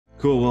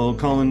Cool. Well,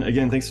 Colin,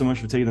 again, thanks so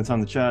much for taking the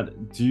time to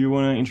chat. Do you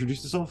want to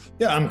introduce yourself?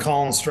 Yeah, I'm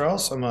Colin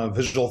Strause. I'm a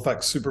visual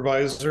effects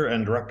supervisor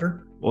and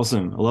director.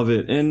 Awesome. I love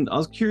it. And I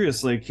was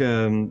curious, I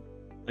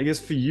guess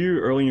for you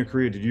early in your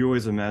career, did you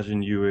always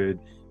imagine you would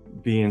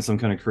be in some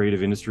kind of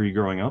creative industry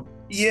growing up?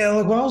 Yeah,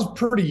 like when I was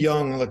pretty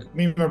young, like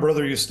me and my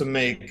brother used to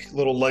make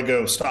little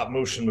Lego stop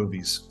motion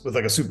movies with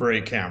like a Super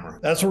 8 camera.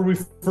 That's where we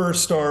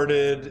first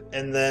started.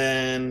 And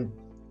then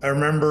I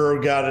remember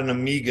we got an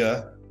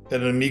Amiga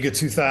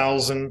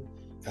 2000.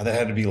 God, that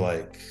had to be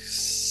like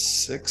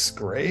sixth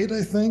grade,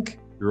 I think.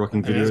 You're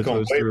rocking I mean, video it's going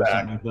way toaster or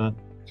back. something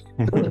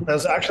like that?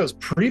 That was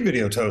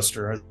pre-video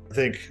toaster. I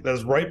think that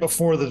was right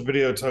before the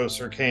video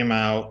toaster came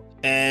out.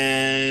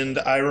 And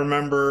I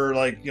remember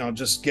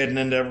just getting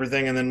into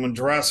everything. And then when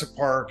Jurassic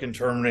Park and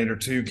Terminator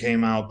 2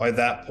 came out, by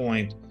that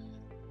point,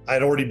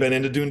 I'd already been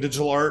into doing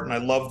digital art and I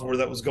loved where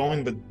that was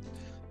going. But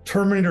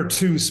Terminator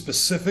 2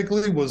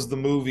 specifically was the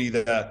movie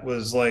that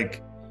was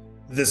like,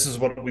 this is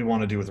what we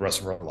want to do with the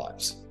rest of our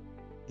lives.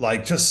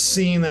 Like just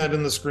seeing that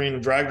in the screen,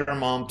 dragged our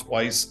mom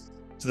twice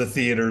to the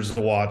theaters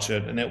to watch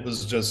it. And it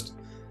was just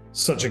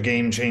such a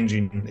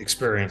game-changing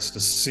experience to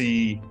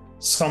see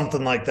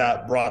something like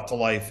that brought to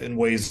life in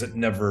ways that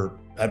never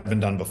had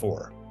been done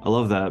before. I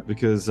love that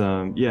because,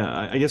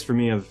 I guess for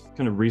me, I've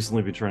kind of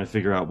recently been trying to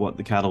figure out what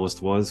the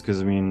catalyst was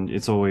because, I mean,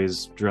 it's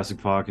always Jurassic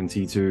Park and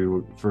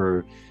T2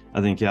 for,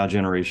 I think, our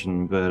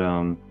generation. But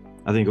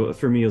I think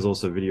for me, it was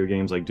also video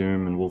games like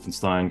Doom and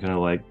Wolfenstein, kind of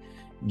like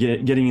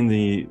getting in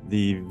the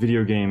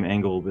video game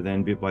angle, but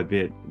then bit by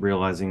bit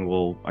realizing,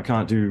 well, I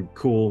can't do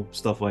cool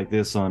stuff like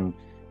this on,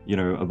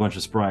 a bunch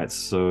of sprites.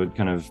 So it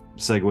kind of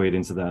segued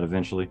into that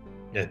eventually.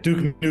 Yeah,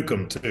 Duke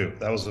Nukem too.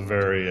 That was a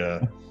very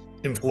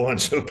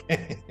influential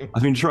game.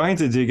 I've been trying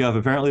to dig up.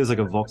 Apparently, there's like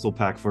a voxel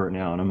pack for it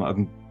now, and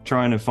I'm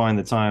trying to find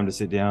the time to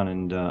sit down,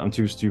 and I'm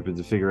too stupid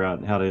to figure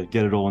out how to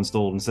get it all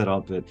installed and set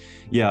up. But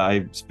yeah,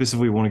 I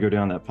specifically want to go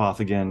down that path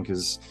again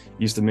because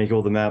I used to make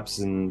all the maps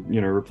and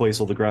replace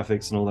all the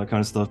graphics and all that kind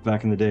of stuff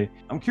back in the day.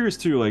 I'm curious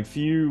too, like for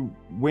you,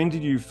 when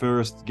did you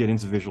first get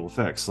into visual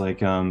effects?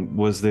 Like,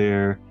 was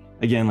there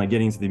again like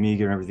getting into the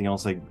Amiga and everything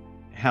else? Like,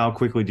 how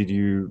quickly did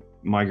you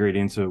migrate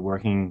into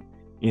working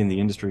in the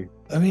industry?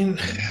 I mean,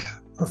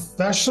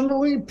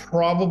 professionally,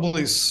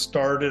 probably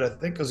started, I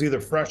think it was either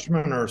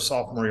freshman or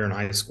sophomore year in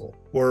high school,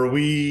 where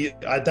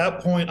at that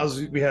point,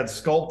 we had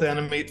Sculpt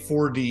Animate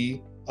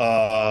 4D.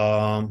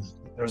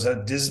 There was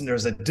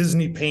a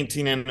Disney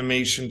painting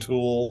animation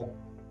tool.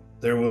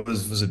 There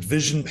was it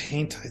Vision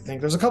Paint, I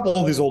think. There's a couple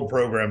of these old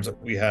programs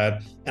that we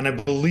had, and I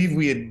believe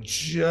we had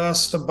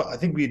just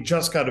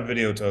got a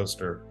video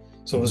toaster.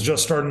 So it was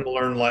just starting to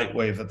learn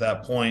Lightwave at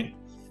that point.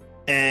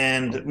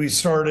 And we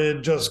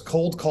started just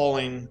cold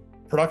calling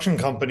production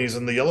companies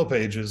in the Yellow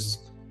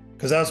Pages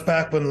because that was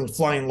back when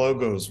flying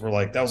logos were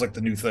like, that was like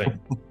the new thing.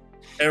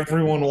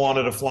 Everyone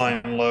wanted a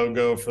flying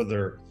logo for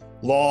their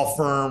law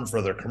firm,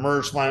 for their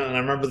commercial line. And I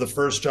remember the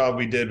first job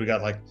we did,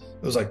 it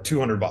was like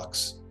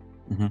 $200,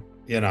 Mm-hmm.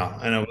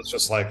 and it was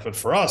just like, but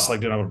for us,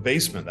 like doing a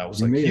basement, that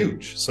was like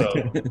huge. So,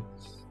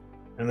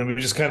 and then we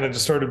just kind of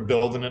just started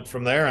building it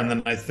from there. And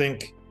then I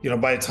think,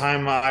 by the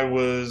time I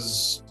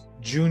was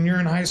junior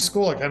in high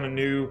school, I kind of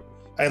knew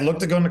I had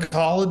looked at going to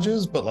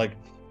colleges, but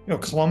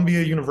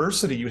Columbia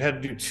University, you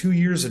had to do 2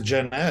 years of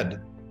gen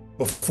ed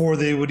before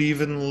they would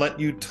even let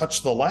you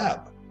touch the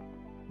lab.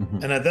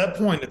 Mm-hmm. And at that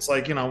point, it's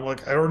like, I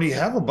already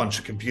have a bunch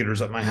of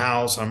computers at my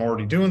house. I'm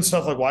already doing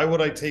stuff. Like, why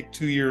would I take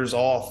 2 years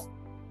off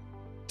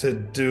to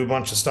do a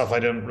bunch of stuff I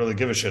didn't really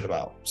give a shit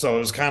about? So it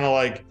was kind of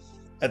like,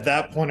 at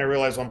that point, I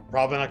realized, well, I'm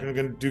probably not going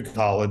to do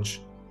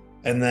college.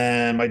 And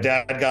then my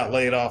dad got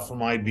laid off from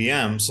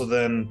IBM. So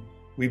then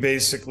we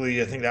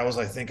basically, I think I was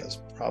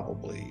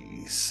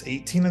probably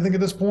 18, I think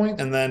at this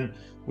point. And then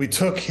we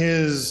took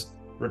his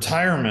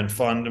retirement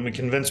fund and we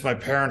convinced my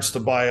parents to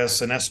buy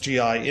us an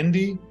SGI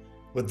Indy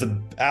with the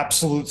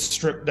absolute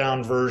stripped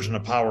down version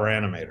of Power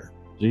Animator.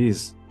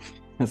 Jeez,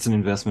 that's an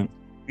investment.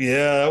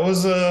 Yeah,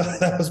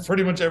 that was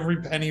pretty much every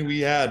penny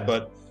we had,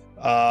 but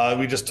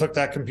we just took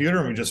that computer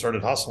and we just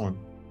started hustling.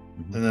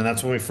 Mm-hmm. And then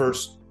that's when we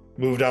first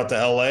moved out to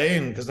LA,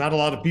 and because not a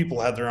lot of people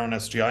had their own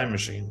SGI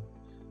machine.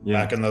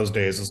 Back in those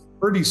days. It was a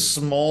pretty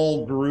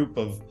small group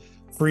of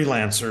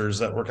freelancers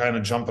that were kind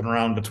of jumping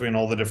around between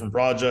all the different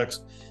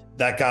projects.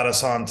 That got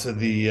us onto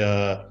we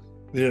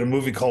did a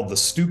movie called The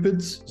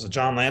Stupids. It was a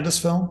John Landis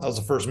film. That was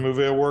the first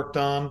movie I worked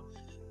on.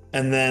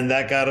 And then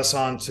that got us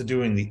on to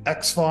doing the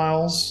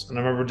X-Files. And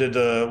I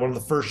remember one of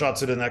the first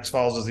shots I did in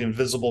X-Files was the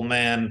invisible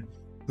man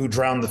who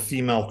drowned the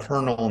female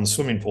colonel in the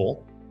swimming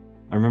pool.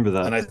 I remember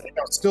that. And I think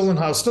I was still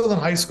in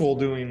high school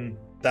doing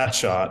that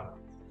shot.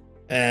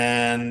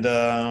 And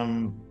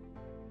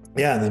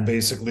and then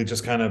basically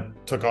just kind of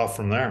took off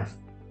from there.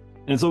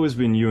 And it's always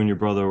been you and your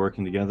brother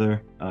working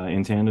together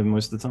in tandem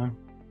most of the time?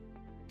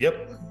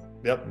 Yep,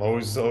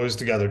 always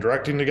together,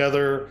 directing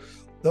together.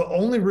 The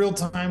only real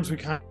times we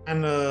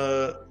kind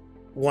of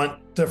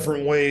went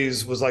different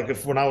ways was like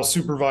when I was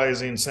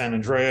supervising San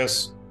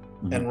Andreas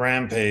and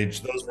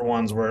Rampage. Those were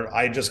ones where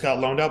I just got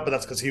loaned out, but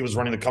that's because he was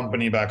running the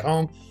company back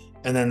home.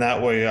 And then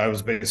that way I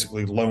was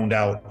basically loaned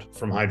out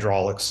from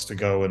Hydraulx to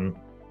go and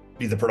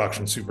be the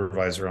production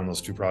supervisor on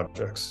those two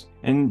projects.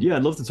 And yeah,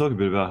 I'd love to talk a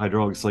bit about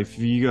Hydraulx. Like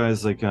for you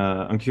guys, like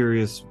I'm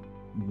curious,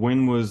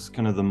 when was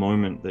kind of the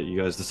moment that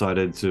you guys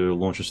decided to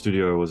launch a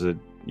studio? Was it,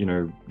 you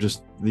know,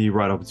 just the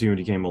right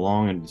opportunity came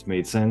along and it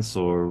made sense,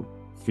 or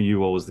for you,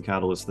 what was the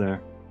catalyst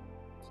there?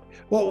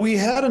 Well, we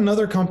had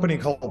another company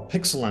called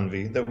Pixel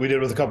Envy that we did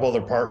with a couple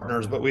other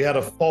partners, but we had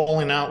a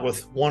falling out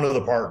with one of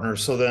the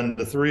partners. So then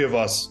the three of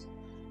us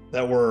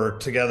that were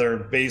together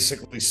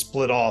basically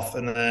split off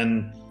and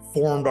then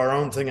formed our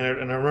own thing.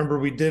 And I remember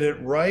we did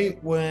it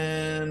right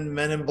when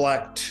Men in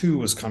Black 2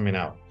 was coming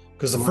out.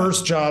 Because the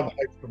first job,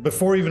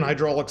 before even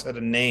Hydraulx had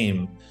a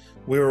name,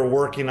 we were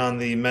working on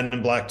the Men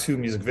in Black 2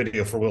 music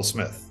video for Will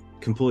Smith.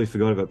 Completely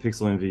forgot about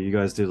Pixel Envy. You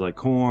guys did like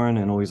Korn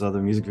and all these other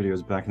music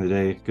videos back in the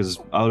day, because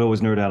I would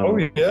always nerd out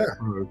on. Oh yeah.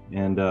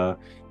 And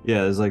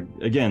yeah, it's like,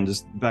 again,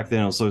 just back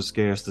then it was so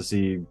scarce to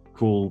see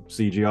cool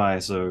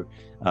CGI, so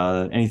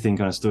anything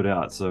kind of stood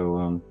out.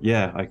 So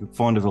yeah, I could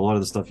fond of a lot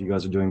of the stuff you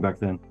guys were doing back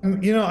then.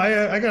 You know,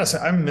 I gotta say,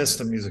 I miss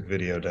the music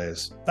video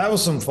days. That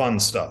was some fun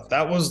stuff.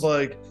 That was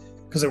like,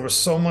 because there was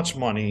so much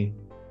money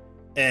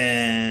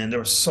and there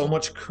was so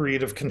much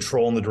creative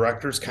control, and the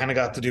directors kind of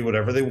got to do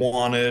whatever they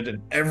wanted,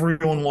 and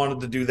everyone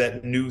wanted to do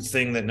that new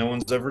thing that no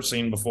one's ever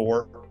seen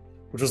before,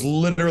 which was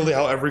literally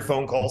how every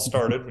phone call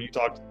started when you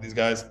talked to these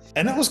guys.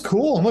 And it was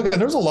cool. And look, and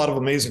there's a lot of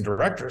amazing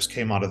directors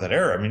came out of that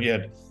era. I mean, you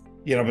had,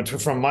 you know,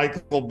 from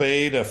Michael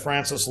Bay to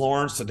Francis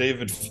Lawrence to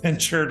David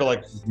Fincher to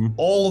like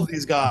all of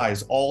these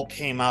guys all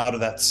came out of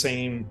that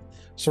same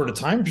sort of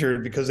time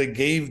period, because they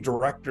gave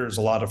directors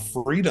a lot of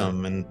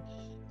freedom and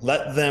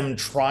let them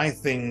try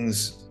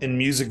things in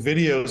music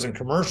videos and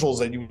commercials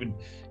that you would,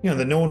 you know,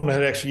 that no one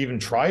had actually even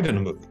tried in a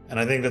movie. And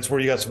I think that's where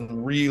you got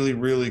some really,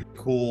 really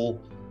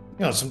cool,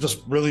 you know, some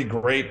just really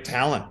great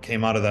talent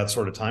came out of that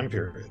sort of time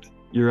period.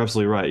 You're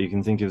absolutely right. You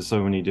can think of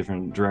so many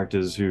different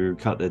directors who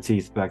cut their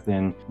teeth back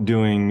then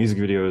doing music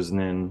videos, and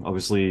then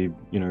obviously,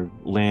 you know,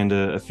 land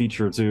a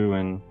feature or two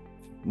and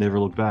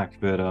never look back.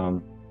 But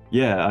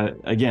yeah,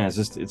 again,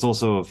 it's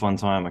also a fun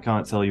time. I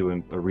can't tell you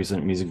a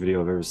recent music video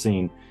I've ever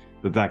seen,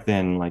 but back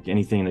then, like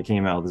anything that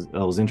came out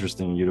that was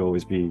interesting, you'd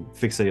always be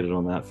fixated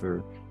on that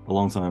for a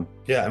long time.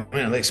 Yeah, I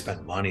mean, they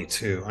spent money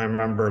too. I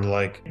remember,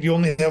 like, you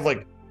only have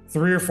like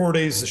 3 or 4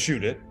 days to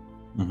shoot it.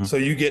 So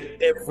you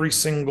get every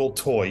single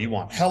toy. You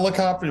want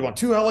helicopter, you want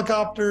 2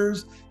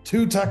 helicopters,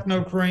 2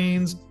 techno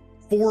cranes,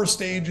 4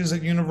 stages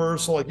at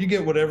Universal. Like, you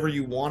get whatever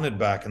you wanted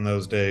back in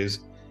those days.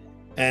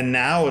 And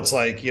now it's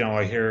like, you know,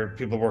 I hear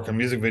people work on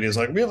music videos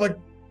like, we have like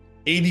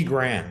 80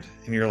 grand,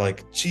 and you're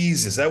like,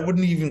 Jesus, that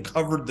wouldn't even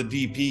cover the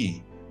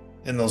DP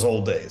in those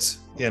old days,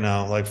 you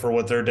know, like for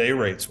what their day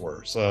rates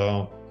were.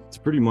 So it's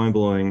pretty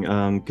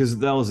mind-blowing, because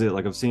that was it.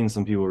 Like, I've seen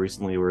some people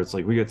recently where it's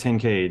like, we got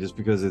 10K just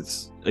because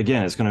it's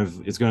going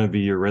to be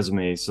your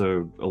resume.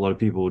 So a lot of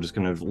people just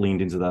kind of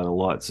leaned into that a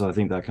lot. So I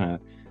think that kind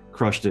of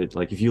crushed it.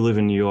 Like, if you live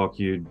in New York,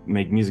 you'd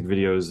make music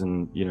videos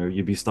and, you know,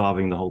 you'd be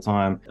starving the whole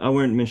time. I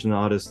won't mention the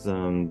artist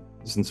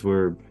since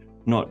we're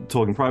not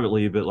talking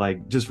privately, but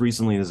like just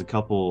recently there's a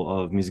couple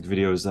of music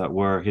videos that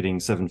were hitting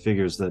 7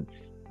 figures that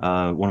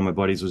one of my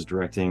buddies was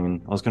directing,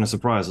 and I was kind of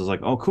surprised. I was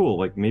like, oh cool,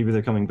 like maybe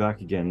they're coming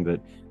back again,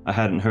 but I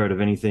hadn't heard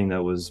of anything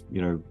that was,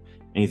 you know,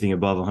 anything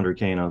above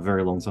 100K in a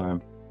very long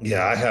time.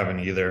 Yeah, I haven't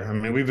either. I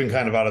mean, we've been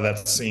kind of out of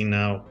that scene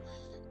now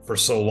for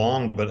so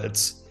long, but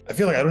I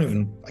feel like I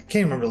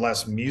can't remember the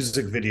last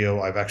music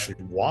video I've actually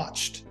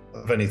watched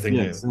of anything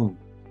new. Same.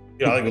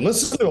 You know, like, we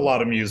listen to a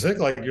lot of music,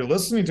 like you're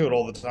listening to it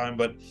all the time,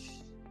 but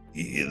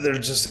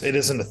it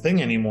isn't a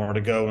thing anymore to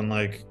go and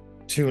like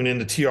tune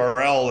into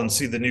TRL and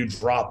see the new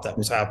drop that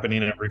was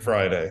happening every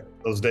Friday.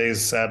 Those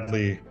days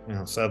sadly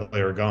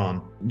are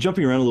gone.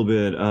 Jumping around a little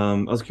bit,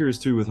 I was curious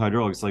too with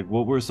Hydraulx, like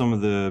what were some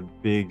of the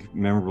big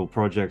memorable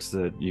projects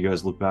that you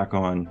guys look back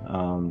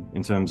on,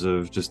 in terms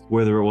of just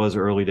whether it was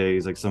early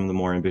days, like some of the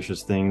more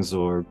ambitious things,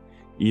 or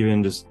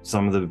even just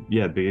some of the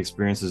big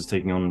experiences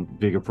taking on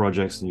bigger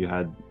projects than you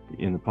had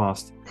in the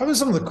past? Probably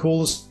some of the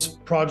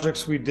coolest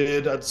projects we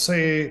did, I'd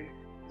say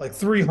like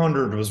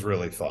 300 was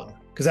really fun,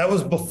 because that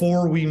was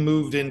before we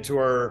moved into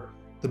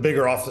the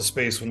bigger office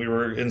space when we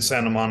were in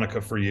Santa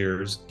Monica for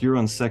years. You're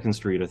on 2nd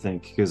Street, I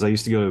think, because I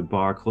used to go to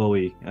Bar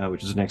Chloe,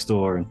 which is next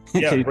door. And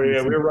yeah, we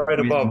were right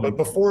above. But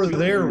before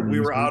there, we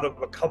were out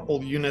of a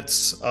couple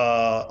units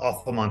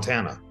off of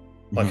Montana,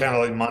 like kind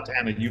of like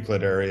Montana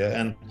Euclid area.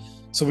 And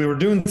so we were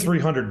doing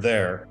 300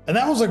 there. And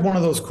that was like one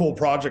of those cool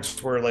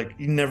projects where like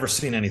you never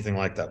seen anything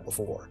like that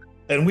before.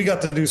 And we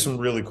got to do some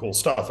really cool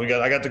stuff. I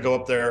got to go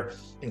up there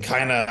and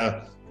kind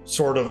of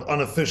sort of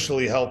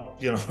unofficially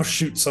help, you know,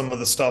 shoot some of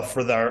the stuff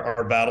for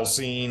our battle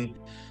scene.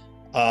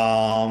 You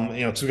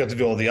know, so we got to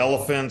do all the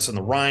elephants and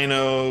the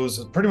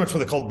rhinos, pretty much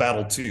what they called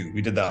Battle 2.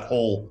 We did that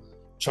whole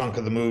chunk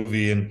of the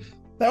movie, and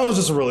that was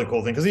just a really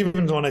cool thing, because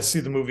even when I see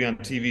the movie on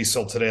TV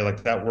still today,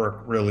 like that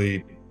work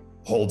really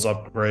holds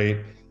up great.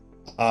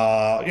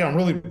 You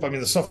know, I mean,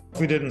 the stuff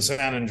we did in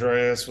San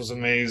Andreas was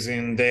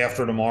amazing. Day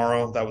After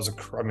Tomorrow, that was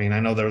I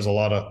know there was a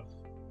lot of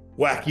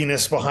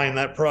wackiness behind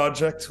that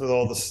project with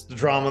all the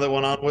drama that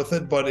went on with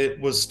it, but it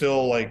was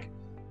still like,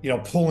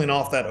 pulling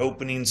off that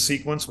opening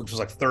sequence, which was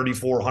like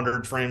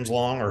 3,400 frames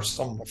long or I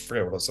forget what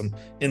it was, some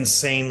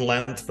insane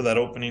length for that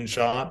opening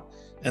shot.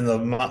 And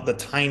the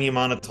tiny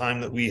amount of time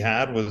that we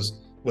had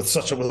was with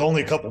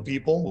only a couple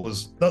people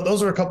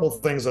those are a couple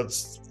of things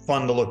that's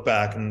fun to look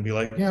back and be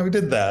like, yeah, we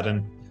did that.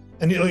 And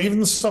even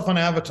the stuff on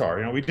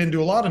Avatar, we didn't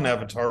do a lot in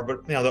Avatar,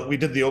 but that we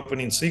did the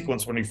opening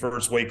sequence when he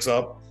first wakes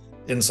up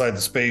inside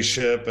the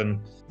spaceship,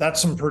 and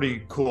that's some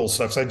pretty cool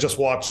stuff. So I just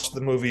watched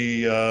the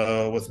movie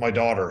with my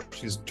daughter.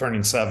 She's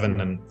turning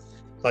 7, and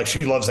like she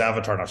loves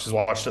Avatar now. She's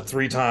watched it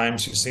 3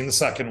 times. She's seen the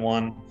second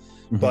one,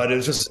 but it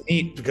was just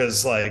neat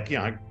because like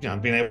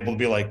being able to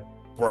be like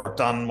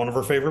worked on one of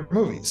her favorite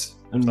movies.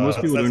 And so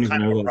most people don't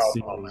even know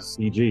that's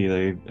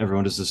CG.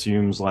 Everyone just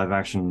assumes live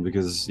action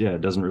because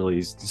it doesn't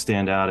really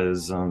stand out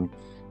as kind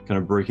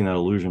of breaking that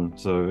illusion.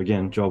 So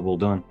again, job well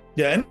done.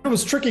 Yeah, and it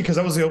was tricky because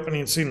that was the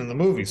opening scene in the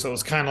movie. So it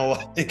was kind of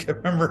like, I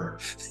remember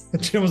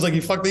Jim was like,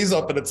 you fucked these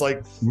up. And it's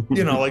like,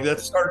 like that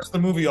starts the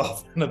movie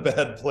off in a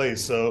bad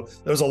place. So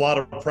there was a lot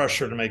of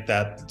pressure to make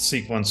that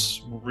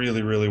sequence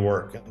really, really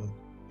work. And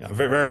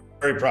very, very,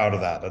 very proud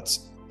of that.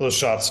 Those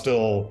shots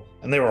still,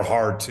 and they were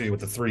hard too with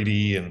the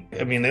 3D. And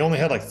I mean, they only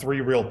had like 3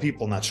 real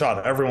people in that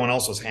shot. Everyone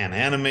else was hand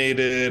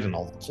animated and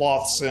all the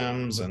cloth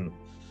sims. And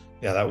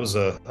that was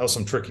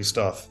some tricky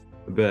stuff.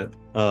 I bet.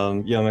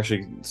 I'm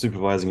actually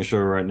supervising a show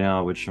right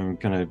now, which I'm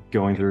kind of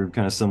going through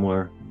kind of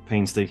similar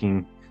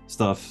painstaking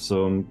stuff.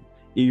 So I'm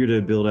eager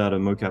to build out a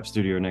mocap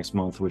studio next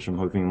month, which I'm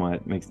hoping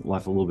might make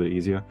life a little bit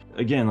easier.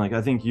 Again, like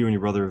I think you and your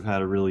brother have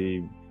had a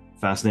really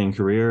fascinating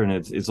career, and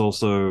it's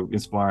also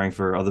inspiring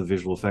for other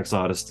visual effects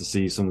artists to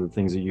see some of the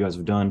things that you guys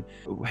have done.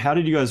 How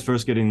did you guys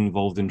first get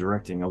involved in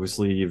directing?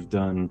 Obviously, you've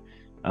done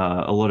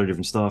a lot of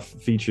different stuff,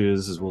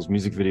 features as well as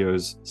music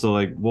videos. So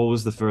like, what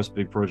was the first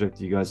big project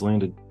you guys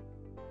landed?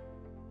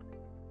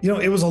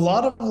 It was a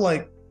lot of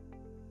like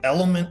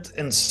element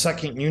and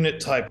second unit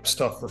type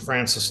stuff for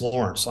Francis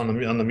Lawrence on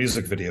the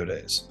music video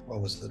days.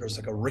 What was it? There was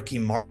like a Ricky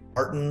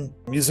Martin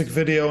music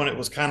video, and it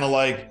was kind of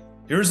like,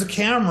 here's a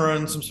camera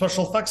and some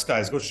special effects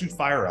guys, go shoot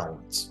fire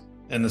elements.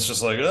 And it's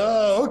just like,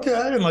 oh,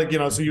 okay. And like,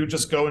 so you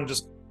just go and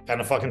just kind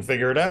of fucking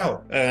figure it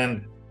out.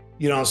 And,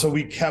 so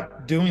we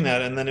kept doing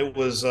that. And then it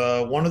was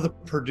one of the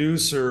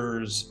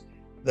producers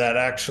that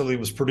actually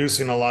was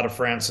producing a lot of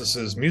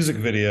Francis's music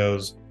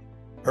videos.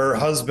 Her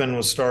husband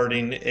was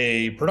starting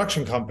a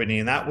production company,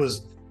 and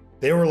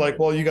they were like,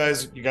 well, you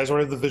guys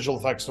already have the visual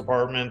effects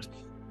department,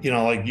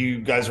 like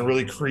you guys are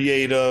really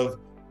creative.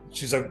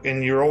 She's like,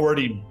 and you're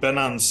already been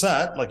on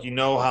set, like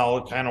how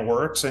it kind of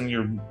works, and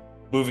you're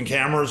moving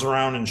cameras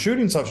around and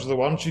shooting stuff. She's like,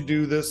 why don't you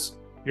do this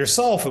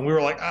yourself? And we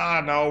were like,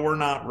 no, we're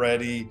not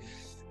ready.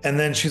 And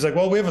then she's like,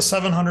 well, we have a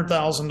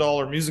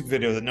 $700,000 music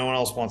video that no one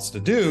else wants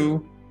to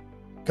do,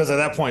 because at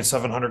that point,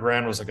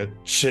 $700,000 was like a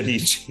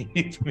shitty,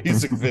 cheap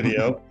music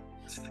video.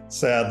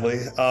 Sadly.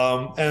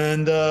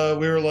 And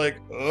we were like,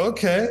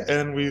 okay.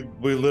 And we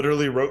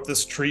literally wrote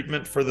this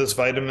treatment for this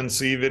vitamin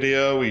C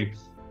video. We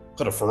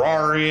put a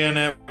Ferrari in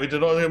it. We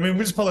did we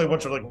just put like a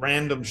bunch of like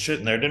random shit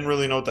in there. Didn't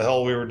really know what the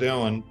hell we were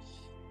doing.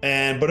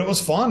 But it was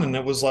fun. And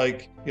it was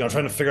like,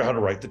 trying to figure out how to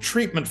write the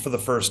treatment for the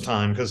first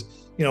time. Because,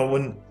 when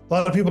a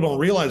lot of people don't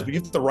realize, but you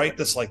have to write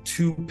this like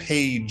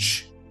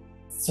 2-page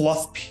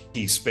fluff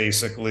piece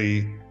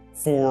basically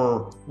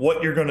for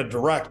what you're going to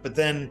direct. But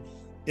then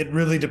it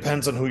really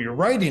depends on who you're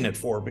writing it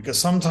for, because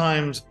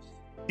sometimes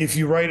if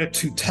you write it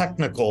too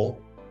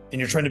technical and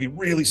you're trying to be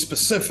really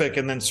specific,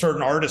 and then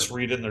certain artists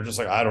read it and they're just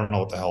like, I don't know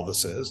what the hell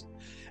this is.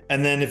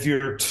 And then if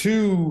you're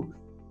too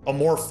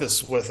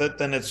amorphous with it,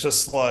 then it's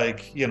just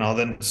like,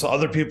 then so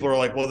other people are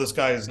like, well, this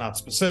guy is not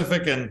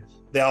specific and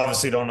they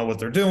obviously don't know what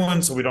they're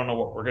doing, so we don't know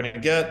what we're going to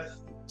get.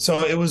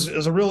 So it was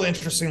a real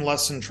interesting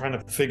lesson trying to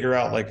figure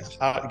out like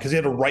how, because you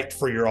had to write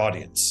for your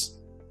audience.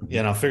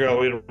 Figure out a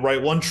way to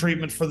write one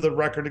treatment for the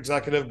record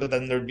executive, but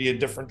then there'd be a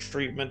different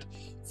treatment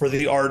for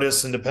the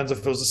artist, and depends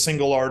if it was a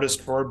single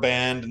artist or a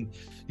band. And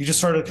you just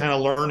started kind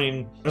of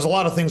learning. There's a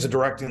lot of things in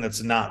directing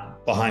that's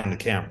not behind the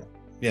camera.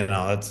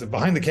 That's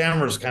behind the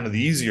camera is kind of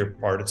the easier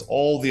part. It's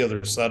all the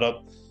other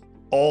setup,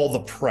 all the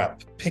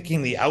prep,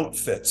 picking the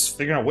outfits,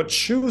 figuring out what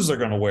shoes they're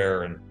going to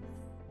wear, and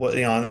what,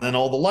 and then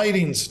all the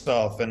lighting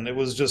stuff. And it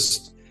was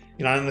just,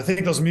 and I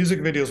think those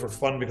music videos were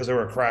fun because they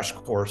were a crash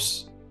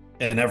course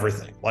and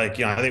everything. Like,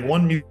 I think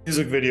one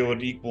music video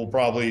would equal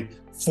probably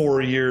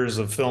 4 years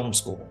of film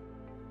school,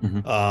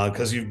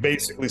 because you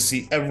basically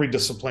see every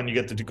discipline. You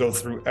get to go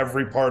through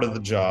every part of the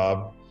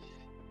job,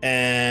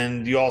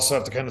 and you also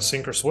have to kind of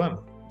sink or swim.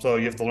 So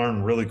you have to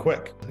learn really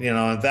quick.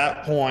 At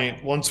that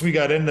point, once we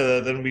got into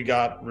that, then we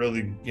got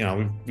really,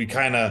 we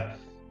kind of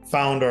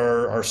found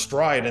our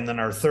stride. And then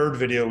our third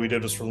video we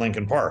did was for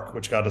Linkin Park,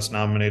 which got us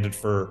nominated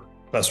for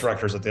Best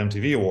Directors at the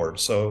MTV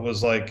Awards. So it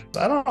was like,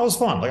 I don't know, it was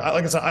fun. Like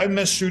I said, I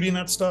miss shooting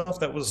that stuff.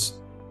 There's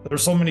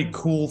so many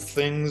cool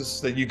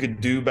things that you could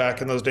do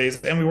back in those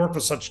days. And we worked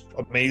with such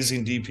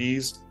amazing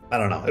DPs. I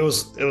don't know. It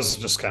was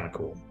just kind of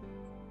cool.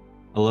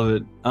 I love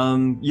it.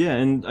 Yeah,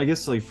 and I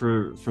guess like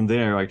from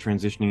there, like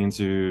transitioning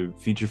into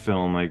feature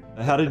film, like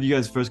how did you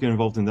guys first get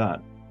involved in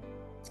that?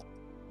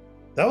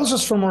 That was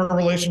just from our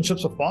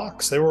relationships with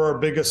Fox. They were our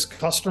biggest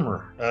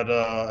customer at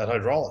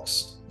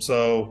Hydraulx.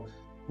 So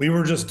we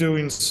were just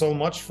doing so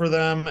much for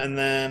them. And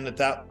then at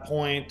that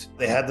point,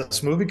 they had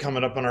this movie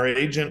coming up, and our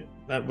agent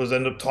that was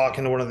ended up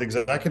talking to one of the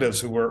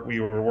executives we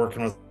were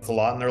working with a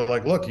lot, and they're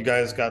like, "Look, you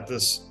guys got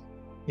this.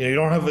 You know, you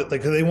don't have it."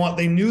 Like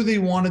they knew they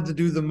wanted to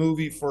do the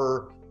movie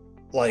for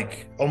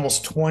like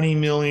almost 20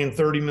 million,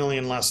 30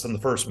 million less than the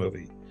first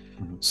movie.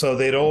 So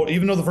they don't,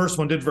 even though the first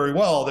one did very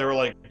well, they were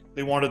like,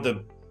 they wanted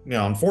to,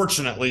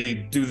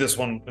 unfortunately do this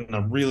one in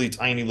a really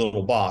tiny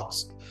little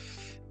box.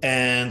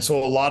 And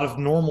so a lot of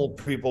normal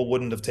people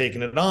wouldn't have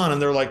taken it on.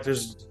 And they're like,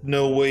 there's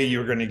no way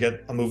you're going to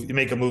get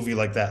make a movie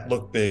like that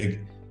look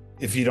big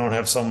if you don't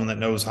have someone that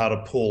knows how to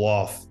pull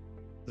off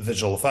the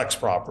visual effects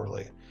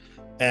properly.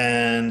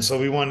 And so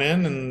we went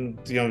in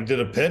and, did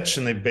a pitch,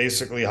 and they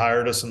basically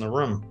hired us in the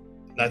room.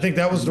 And I think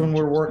that was when we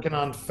were working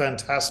on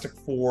Fantastic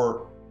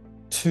Four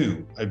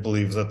 2, I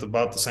believe, at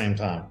about the same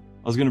time.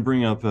 I was going to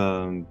bring up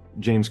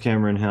James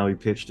Cameron, how he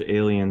pitched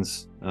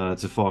Aliens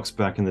to Fox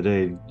back in the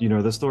day. Do you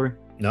know this story?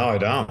 No, I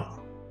don't.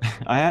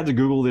 I had to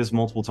Google this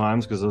multiple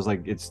times because I was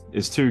like,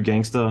 it's too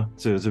gangster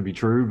to be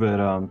true.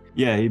 But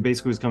yeah, he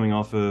basically was coming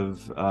off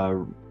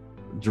of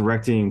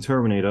directing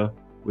Terminator,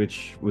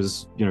 which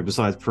was,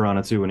 besides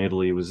Piranha 2 in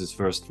Italy, was his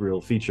first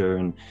real feature.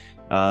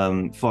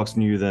 And Fox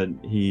knew that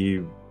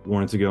he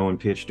wanted to go and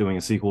pitch doing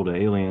a sequel to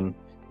Alien,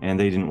 and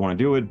they didn't want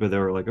to do it, but they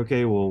were like,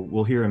 okay, well,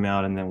 we'll hear him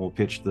out, and then we'll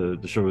pitch the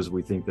shows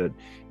we think that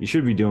he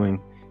should be doing.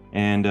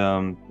 And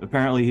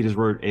apparently he just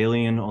wrote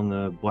Alien on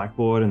the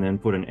blackboard and then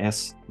put an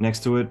S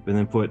next to it, and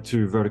then put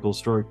two vertical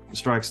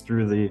strikes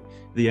through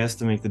the S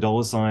to make the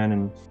dollar sign.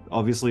 And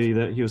obviously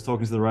that he was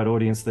talking to the right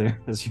audience there,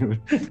 as you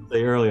would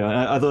say earlier.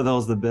 I thought that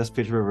was the best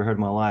pitch I've ever heard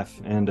in my life.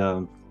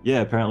 And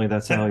yeah, apparently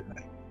that's how he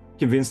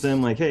convinced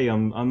them, like, hey,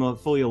 I'm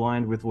fully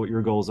aligned with what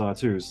your goals are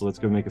too, so let's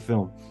go make a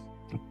film.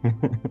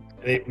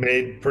 It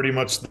made pretty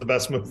much the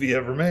best movie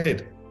ever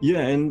made. Yeah,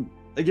 and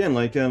again,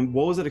 like,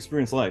 what was that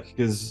experience like?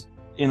 Because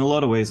in a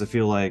lot of ways, I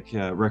feel like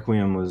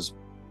Requiem was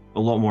a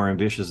lot more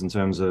ambitious in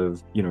terms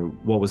of,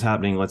 what was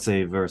happening, let's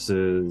say,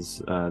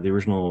 versus the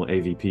original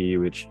AVP,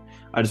 which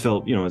I just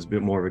felt, was a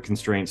bit more of a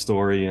constrained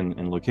story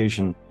and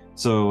location.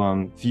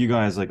 So for you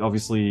guys, like,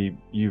 obviously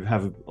you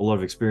have a lot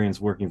of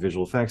experience working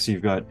visual effects.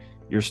 You've got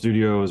your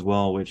studio as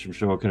well, which I'm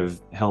sure could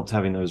have helped,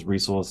 having those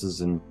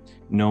resources and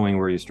knowing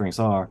where your strengths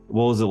are.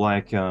 What was it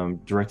like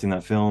directing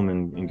that film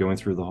and going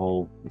through the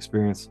whole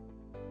experience?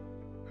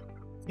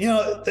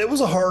 It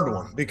was a hard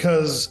one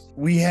because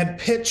we had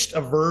pitched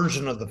a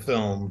version of the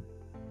film,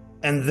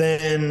 and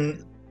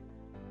then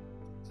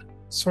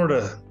sort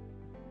of,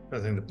 I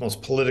think the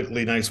most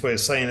politically nice way of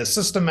saying it,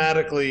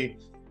 systematically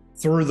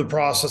through the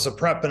process of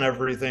prep and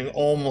everything,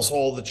 almost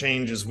all the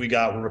changes we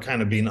got were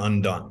kind of being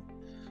undone.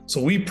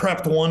 So we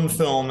prepped one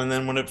film, and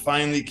then when it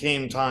finally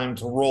came time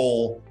to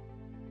roll,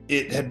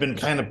 it had been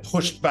kind of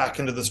pushed back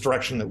into this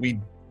direction that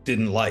we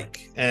didn't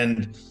like.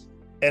 And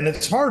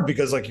it's hard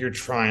because, like, you're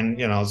trying,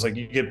 it's like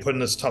you get put in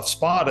this tough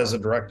spot as a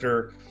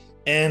director,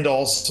 and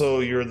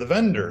also you're the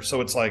vendor. So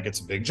it's like,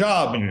 it's a big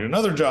job and you're doing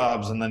other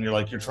jobs. And then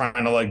you're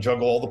trying to like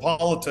juggle all the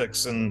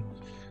politics, and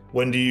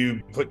when do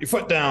you put your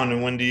foot down,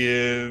 and when do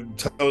you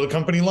toe the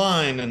company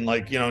line? And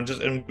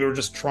and we were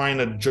just trying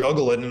to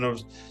juggle it.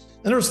 And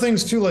there was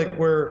things too, like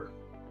where,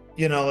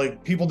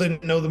 like people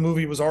didn't know the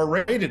movie was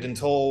R-rated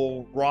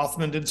until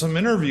Rothman did some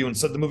interview and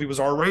said the movie was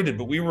R-rated.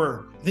 But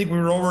I think we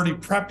were already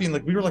prepping,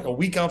 like we were like a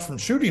week out from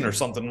shooting or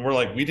something. And we're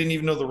like, we didn't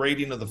even know the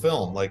rating of the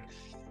film. Like,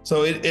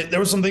 so there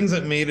were some things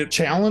that made it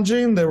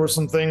challenging. There were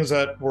some things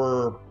that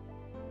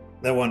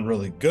went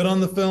really good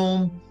on the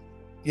film.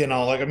 We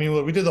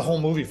did the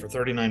whole movie for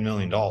 $39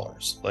 million.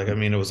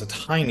 It was a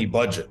tiny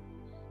budget.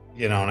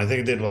 And I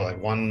think it did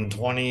like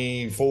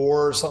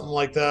 124 or something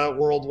like that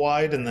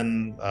worldwide, and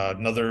then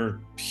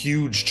another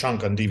huge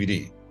chunk on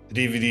DVD.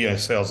 The DVD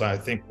sales, I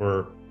think,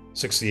 were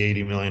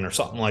 60-80 million or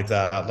something like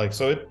that. Like,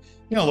 so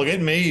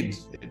it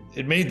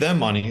made them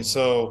money.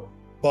 So,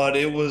 but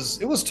it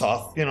was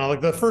tough.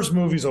 The first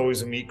movie's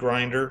always a meat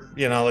grinder.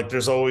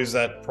 There's always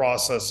that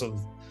process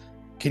of,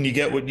 can you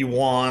get what you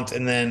want?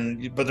 And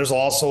then, but there's a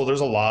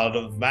lot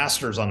of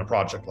masters on a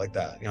project like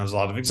that. There's a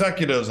lot of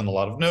executives and a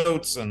lot of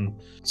notes. And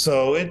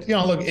so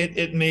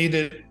it made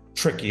it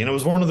tricky. And it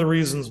was one of the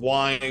reasons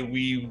why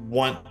we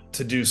went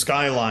to do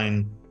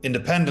Skyline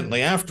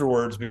independently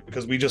afterwards,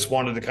 because we just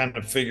wanted to kind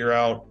of figure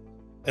out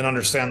and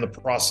understand the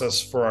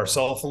process for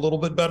ourselves a little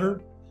bit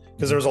better.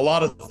 Because there's a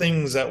lot of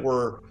things that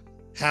were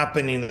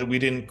happening that we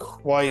didn't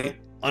quite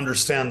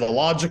understand the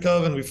logic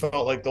of, and we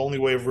felt like the only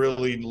way of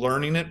really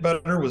learning it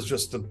better was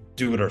just to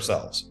do it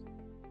ourselves.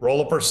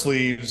 Roll up our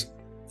sleeves,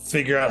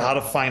 figure out how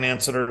to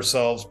finance it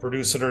ourselves,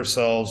 produce it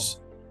ourselves,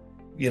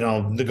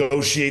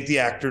 negotiate the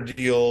actor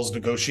deals,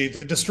 negotiate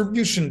the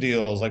distribution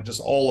deals, like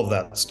just all of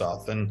that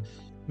stuff. And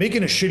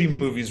making a shitty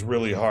movie is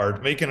really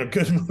hard. Making a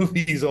good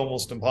movie is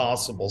almost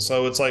impossible.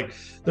 So it's like,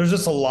 there's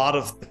just a lot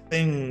of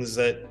things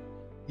that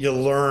you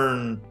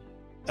learn,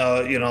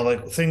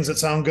 like things that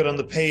sound good on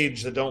the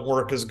page that don't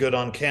work as good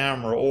on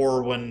camera,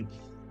 or when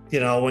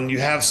you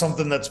have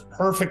something that's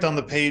perfect on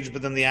the page,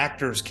 but then the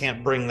actors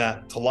can't bring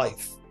that to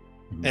life.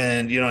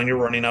 And, and you're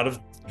running out of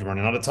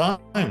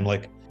time.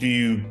 Like, do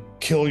you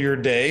kill your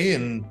day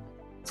and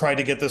try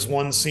to get this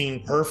one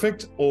scene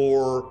perfect?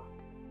 Or,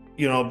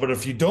 but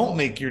if you don't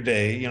make your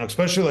day,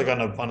 especially like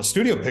on a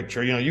studio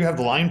picture, you have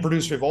the line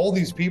producer, you have all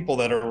these people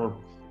that are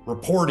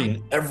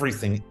reporting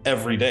everything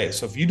every day.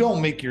 So if you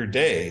don't make your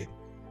day,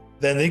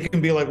 then they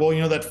can be like, well,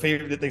 that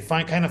favorite, they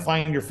kind of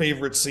find your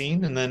favorite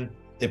scene, and then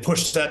they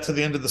push that to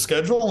the end of the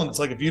schedule. And it's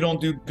like, if you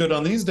don't do good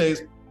on these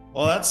days,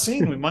 well, that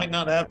scene, we might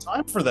not have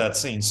time for that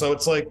scene. So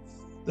it's like,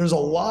 there's a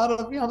lot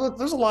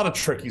of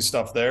tricky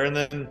stuff there. And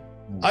then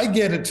I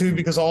get it too,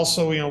 because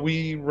also,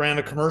 we ran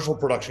a commercial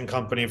production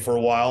company for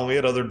a while, and we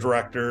had other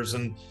directors.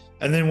 And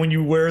then when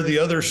you wear the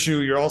other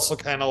shoe, you're also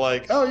kind of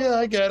like, oh yeah,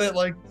 I get it.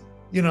 Like,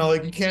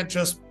 like you can't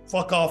just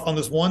fuck off on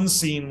this one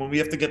scene when we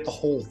have to get the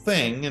whole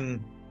thing.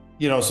 And,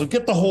 so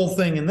get the whole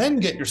thing and then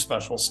get your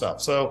special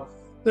stuff. So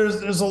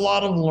there's a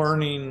lot of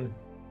learning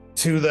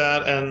to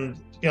that. And,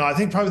 I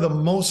think probably the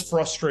most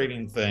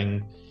frustrating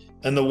thing,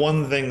 and the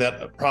one thing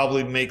that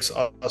probably makes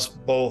us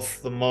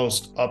both the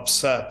most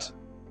upset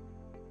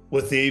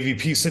with the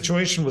AVP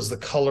situation, was the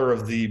color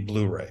of the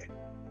Blu-ray.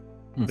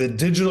 The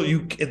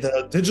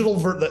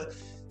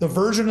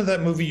version of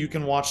that movie you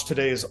can watch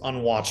today is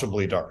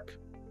unwatchably dark.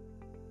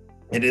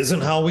 It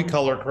isn't how we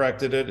color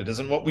corrected it. It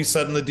isn't what we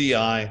said in the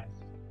DI.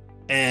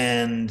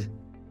 And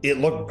it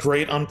looked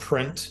great on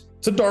print.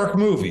 It's a dark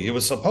movie. It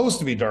was supposed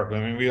to be dark. I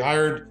mean, we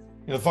hired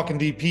the fucking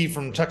DP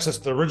from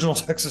the original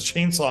Texas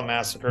Chainsaw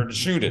Massacre to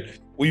shoot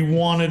it. We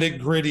wanted it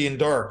gritty and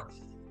dark,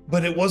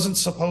 but it wasn't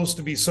supposed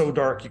to be so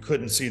dark you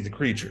couldn't see the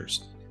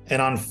creatures.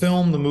 And on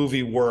film, the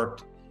movie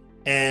worked,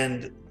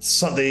 and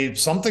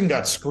something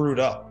got screwed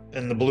up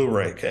in the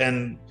Blu-ray,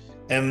 and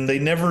they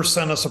never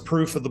sent us a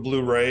proof of the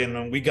Blu-ray. And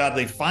then we got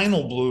the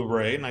final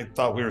Blu-ray, and I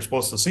thought we were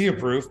supposed to see a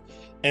proof,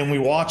 and we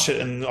watch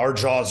it, and our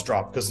jaws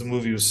dropped because the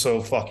movie was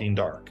so fucking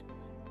dark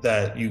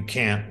that you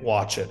can't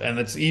watch it. And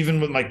it's even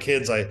with my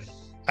kids, I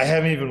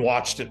haven't even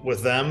watched it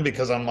with them,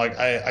 because I'm like,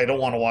 I don't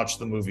want to watch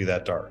the movie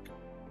that dark.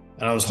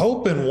 And I was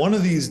hoping one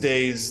of these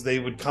days they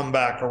would come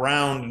back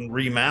around and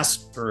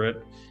remaster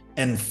it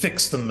and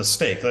fix the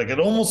mistake. Like, it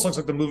almost looks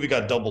like the movie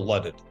got double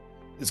leaded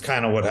is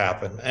kind of what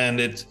happened.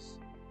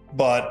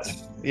 But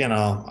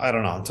I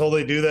don't know, until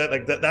they do that,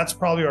 like that's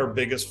probably our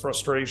biggest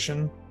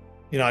frustration.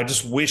 I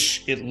just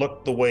wish it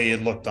looked the way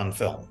it looked on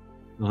film.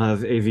 I'll have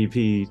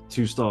AVP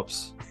two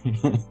stops,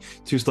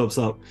 two stops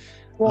up.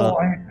 Well,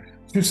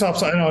 two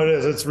stops. I know it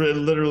is. It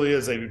literally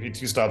is AVP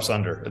two stops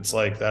under. It's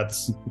like,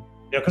 that's,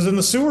 because in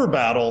the sewer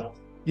battle,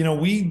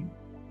 Daniel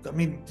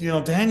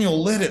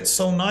lit it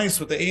so nice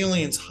with the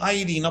aliens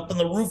hiding up in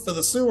the roof of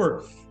the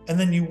sewer, and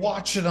then you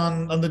watch it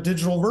on the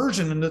digital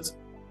version, and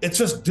it's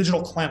just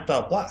digital clamped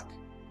out black.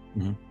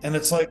 Mm-hmm. And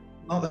it's like,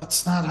 no,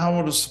 that's not how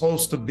it was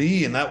supposed to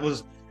be. And I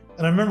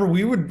remember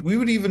we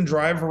would even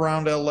drive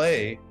around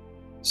LA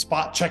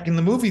spot checking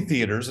the movie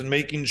theaters and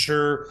making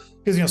sure,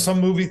 because some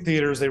movie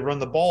theaters, they run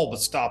the bulb a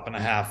stop and a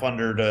half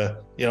under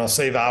to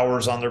save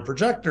hours on their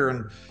projector.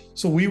 And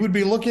so we would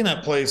be looking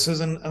at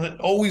places, and it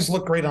always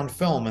looked great on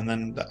film. And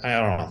then I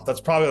don't know, that's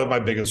probably my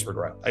biggest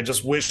regret. I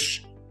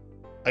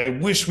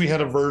wish we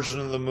had a version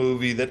of the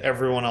movie that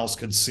everyone else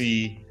could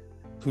see,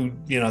 who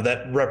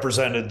that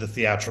represented the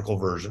theatrical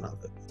version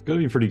of it. It's got to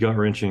be pretty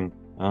gut-wrenching,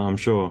 I'm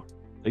sure.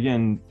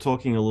 Again,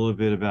 talking a little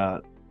bit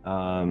about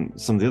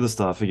some of the other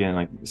stuff, again,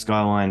 like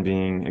Skyline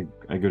being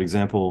a good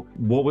example.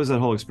 What was that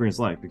whole experience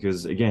like?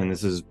 Because again,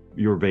 this is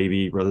your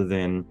baby rather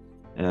than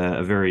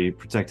a very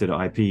protected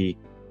IP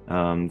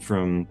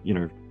from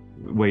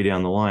way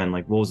down the line.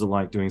 Like, what was it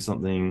like doing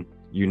something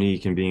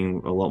unique and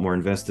being a lot more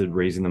invested,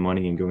 raising the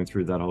money and going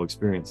through that whole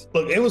experience?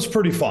 Look, it was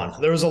pretty fun.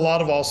 There was a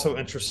lot of also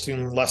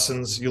interesting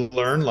lessons you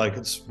learn. Like,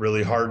 it's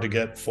really hard to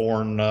get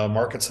foreign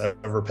markets that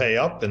ever pay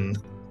up, and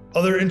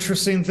other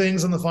interesting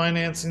things on the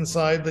financing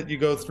side that you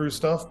go through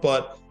stuff.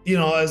 But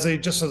as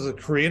a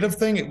creative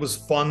thing, it was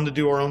fun to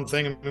do our own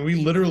thing. I mean, we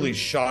literally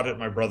shot at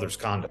my brother's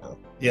condo.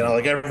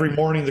 Like every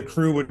morning the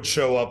crew would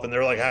show up, and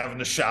they're like having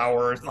to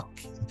shower and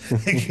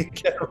like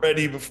get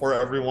ready before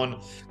everyone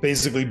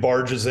basically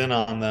barges in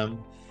on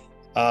them.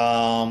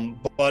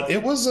 But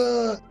it was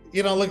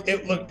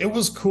it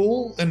was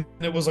cool, and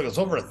it was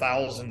over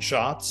 1,000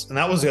 shots. And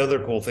that was the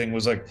other cool thing,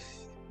 was like,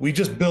 we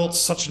just built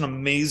such an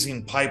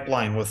amazing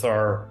pipeline with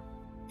our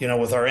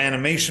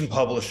animation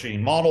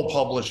publishing, model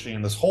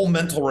publishing, this whole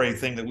mental ray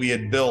thing that we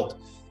had built.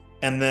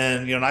 And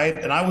then,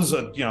 I was,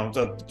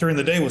 during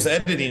the day was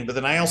editing, but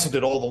then I also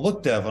did all the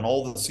look dev and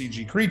all the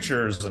CG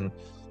creatures, and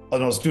I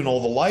was doing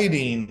all the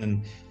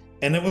lighting,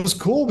 and it was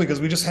cool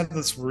because we just had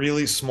this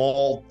really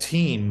small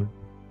team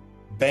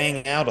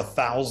bang out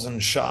 1,000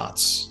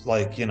 shots,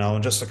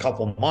 in just a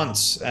couple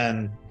months.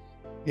 And,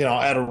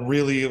 at a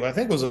really, I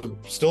think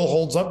still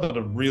holds up at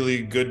a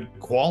really good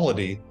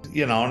quality,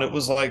 and it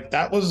was like,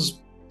 that was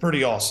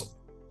pretty awesome.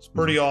 It's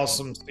pretty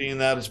awesome seeing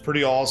that. It's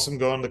pretty awesome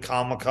going to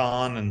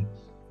Comic-Con and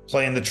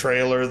playing the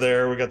trailer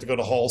there. We got to go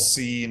to Hall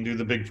C and do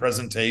the big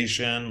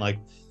presentation. Like,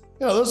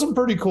 you know, there's some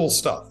pretty cool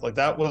stuff. Like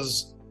that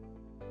was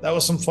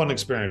some fun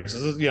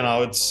experiences. You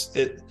know,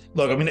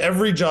 look, I mean,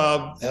 every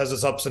job has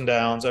its ups and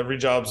downs. Every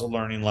job's a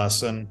learning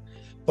lesson.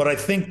 But I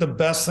think the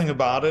best thing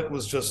about it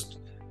was just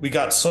we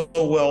got so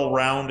well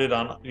rounded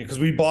on, because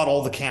we bought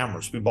all the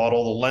cameras, we bought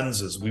all the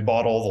lenses, we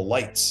bought all the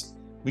lights.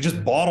 We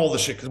just bought all the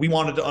shit because we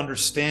wanted to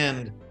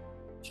understand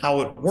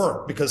how it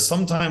worked. Because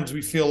sometimes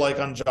we feel like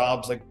on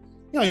jobs, like,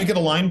 you know, you get a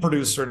line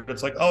producer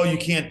that's like, oh, you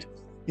can't,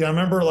 you know, I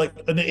remember like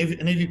an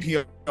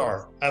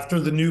AVPR, after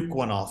the nuke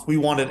went off, we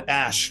wanted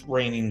ash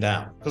raining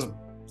down because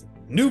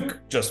nuke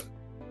just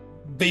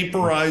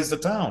vaporized the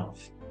town.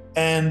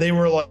 And they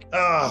were like,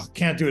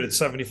 can't do it. It's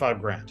 75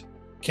 grand.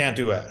 Can't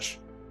do ash.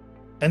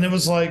 And it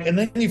was like, and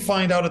then you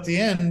find out at the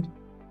end,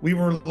 we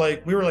were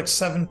like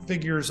 7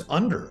 figures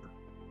under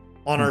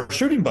on our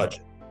shooting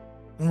budget.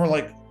 And we're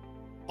like,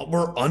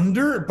 we're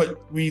under,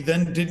 but we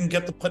then didn't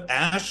get to put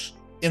ash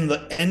in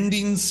the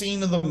ending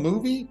scene of the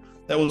movie.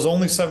 That was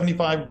only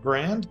 75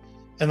 grand.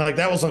 And like,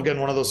 that was again,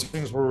 one of those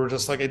things where we're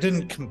just like, it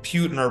didn't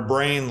compute in our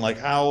brain, like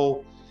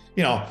how,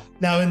 you know,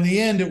 now in the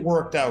end, it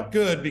worked out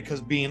good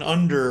because being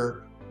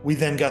under, we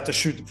then got to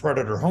shoot the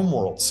Predator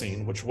homeworld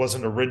scene, which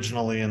wasn't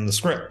originally in the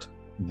script.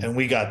 And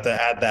we got to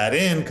add that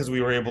in because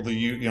we were able to,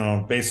 you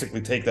know, basically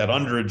take that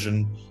underage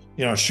and,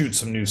 you know, shoot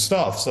some new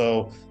stuff.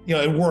 So, you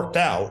know, it worked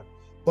out,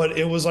 but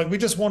it was like, we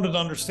just wanted to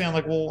understand,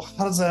 like, well,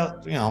 how does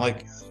that, you know,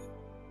 like,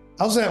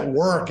 how's that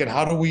work? And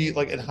how do we,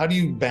 like, and how do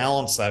you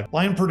balance that?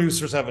 Line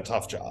producers have a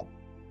tough job.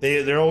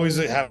 They're always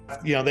have,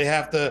 you know,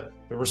 they're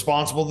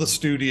responsible to the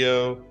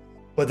studio,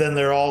 but then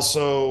they're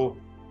also,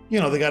 you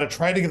know, they got to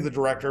try to give the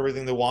director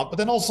everything they want, but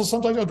then also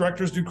sometimes, you know,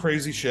 directors do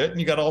crazy shit and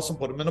you got to also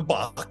put them in a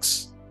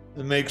box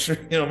and make sure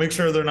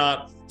they're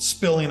not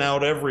spilling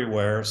out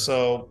everywhere.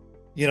 So,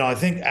 you know, I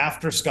think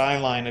after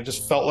Skyline, it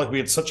just felt like we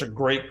had such a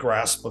great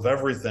grasp of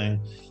everything.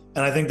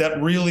 And I think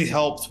that really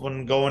helped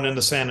when going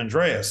into San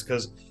Andreas,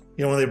 because,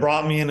 you know, when they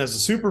brought me in as a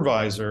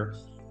supervisor,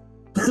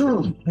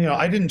 you know,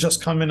 I didn't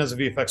just come in as a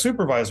VFX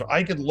supervisor.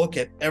 I could look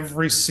at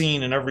every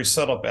scene and every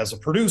setup as a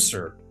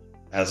producer,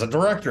 as a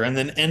director, and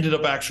then ended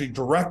up actually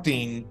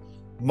directing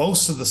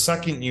most of the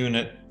second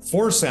unit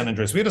for San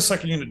Andreas. We had a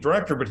second unit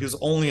director, but he was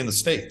only in the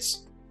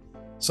States.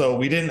 So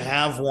we didn't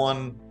have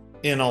one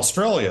in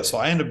Australia. So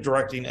I ended up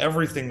directing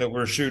everything that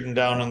we're shooting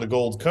down on the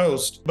Gold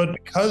Coast. But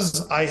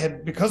because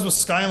with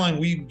Skyline,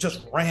 we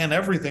just ran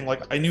everything.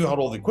 Like, I knew how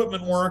all the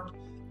equipment worked.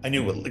 I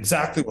knew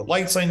exactly what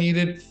lights I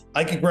needed.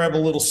 I could grab a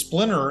little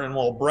splinter, and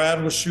while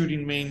Brad was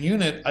shooting main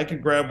unit, I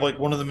could grab like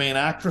one of the main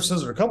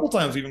actresses, or a couple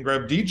times even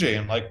grab DJ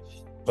and like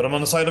put him on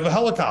the side of a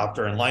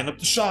helicopter and line up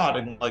the shot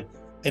and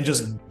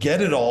just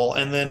get it all.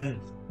 And then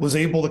was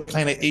able to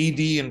kind of AD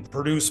and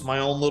produce my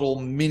own little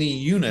mini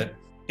unit.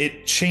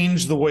 It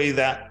changed the way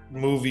that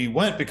movie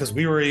went because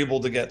we were able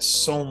to get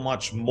so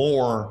much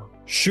more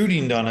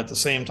shooting done at the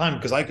same time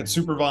because I could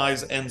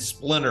supervise and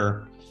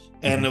splinter,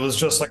 and it was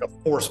just like a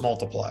force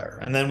multiplier.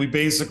 And then we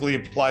basically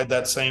applied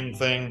that same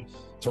thing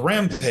to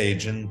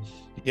Rampage, and,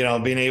 you know,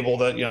 being able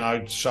to, you know,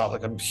 I shot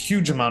like a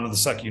huge amount of the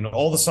second unit,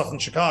 all the stuff in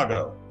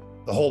Chicago,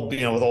 the whole,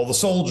 you know, with all the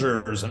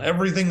soldiers and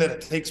everything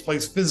that takes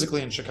place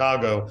physically in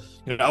Chicago.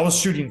 You know, I was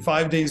shooting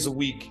 5 days a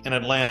week in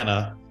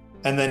Atlanta.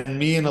 And then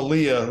me and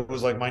Aaliyah, who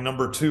was like my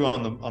number 2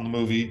 on the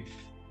movie,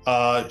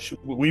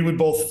 we would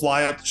both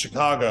fly up to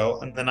Chicago,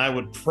 and then I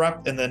would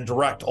prep and then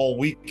direct all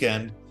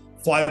weekend,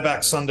 fly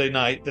back Sunday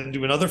night, then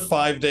do another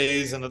 5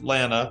 days in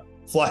Atlanta,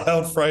 fly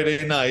out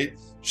Friday night,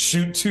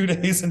 shoot 2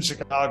 days in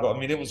Chicago. I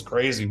mean, it was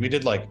crazy. We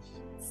did like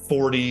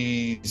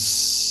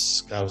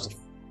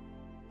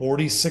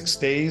 46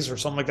 days or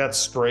something like that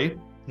straight,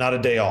 not a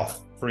day off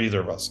for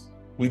either of us.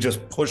 We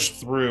just pushed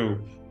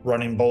through,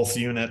 running both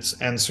units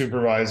and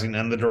supervising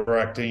and the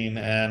directing,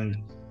 and,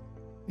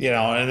 you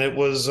know, and it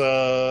was,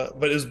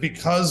 but it was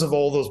because of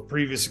all those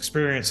previous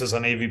experiences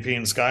on AVP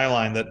and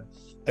Skyline that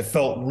I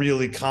felt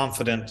really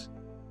confident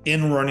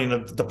in running a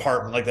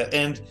department like that.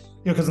 And, you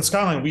know, because in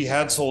Skyline, we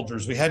had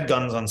soldiers, we had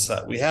guns on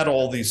set, we had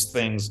all these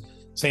things.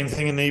 Same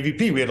thing in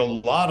AVP. We had a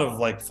lot of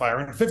like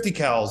firing 50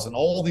 cals and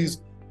all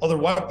these other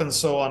weapons.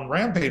 So on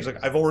Rampage,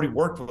 like, I've already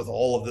worked with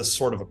all of this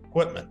sort of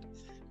equipment.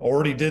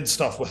 Already did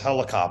stuff with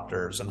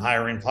helicopters and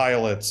hiring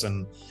pilots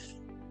and,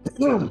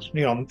 you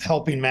know,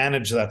 helping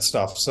manage that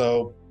stuff.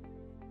 So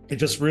it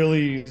just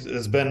really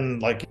has been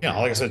like, you know,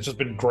 like I said, it's just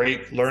been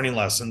great learning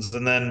lessons.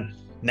 And then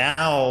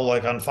now,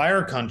 like on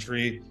Fire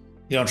Country,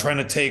 you know, trying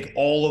to take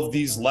all of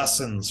these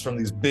lessons from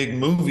these big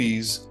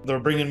movies,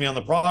 they're bringing me on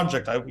the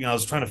project. I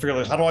was trying to figure out,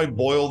 like, how do I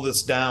boil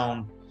this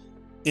down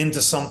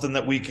into something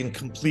that we can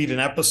complete an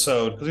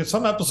episode? Because in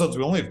some episodes,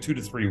 we only have 2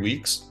 to 3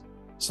 weeks.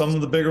 Some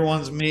of the bigger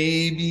ones,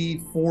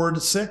 maybe 4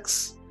 to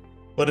 6,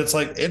 but it's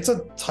like, it's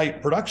a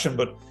tight production.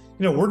 But,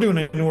 you know, we're doing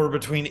anywhere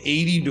between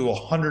 80 to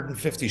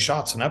 150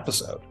 shots an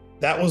episode.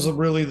 That was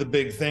really the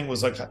big thing,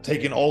 was like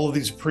taking all of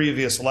these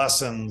previous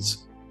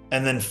lessons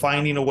and then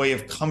finding a way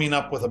of coming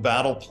up with a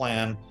battle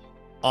plan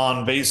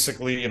on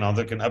basically, you know,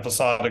 like an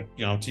episodic,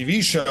 you know,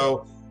 TV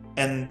show,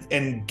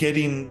 and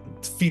getting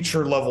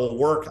feature level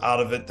work out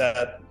of it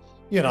that,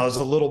 you know, is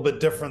a little bit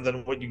different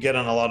than what you get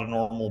on a lot of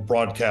normal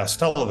broadcast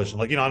television.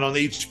 Like, you know, on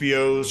the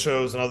HBO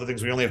shows and other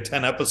things, we only have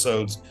 10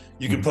 episodes.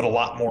 You can put a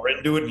lot more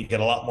into it and you get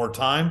a lot more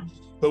time.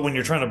 But when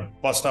you're trying to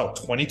bust out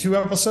 22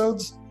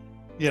 episodes,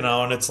 you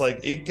know, and it's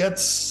like, it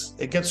gets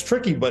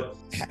tricky. But,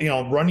 you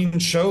know, running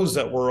shows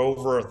that were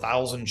over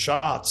 1,000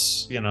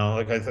 shots, you know,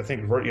 like I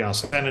think, you know,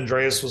 San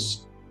Andreas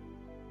was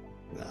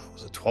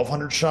it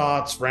 1,200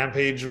 shots?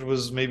 Rampage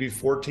was maybe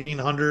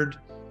 1,400,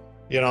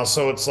 you know,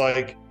 so it's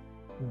like,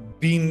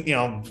 being, you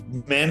know,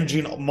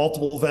 managing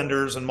multiple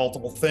vendors and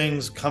multiple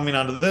things coming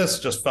onto this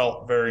just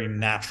felt very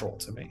natural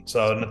to me.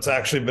 So, and it's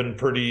actually been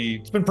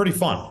it's been pretty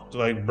fun to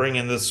like bring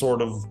in this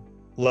sort of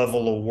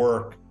level of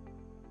work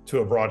to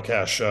a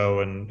broadcast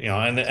show. And, you know,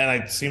 and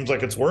it seems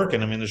like it's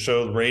working. I mean, the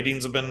show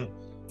ratings have been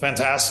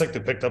fantastic.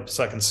 They picked up the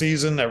second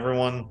season.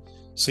 Everyone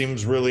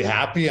seems really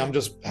happy. I'm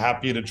just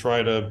happy to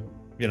try to,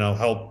 you know,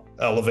 help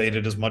elevate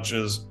it as much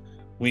as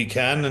we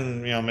can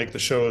and, you know, make the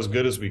show as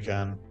good as we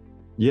can.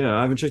 Yeah,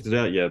 I haven't checked it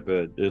out yet,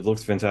 but it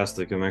looks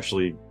fantastic. I'm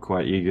actually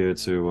quite eager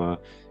to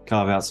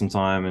carve out some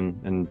time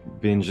and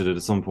binge it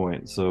at some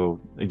point. So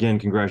again,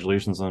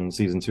 congratulations on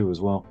season 2 as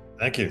well.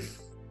 Thank you.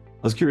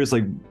 I was curious,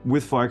 like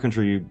with Fire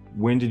Country,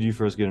 when did you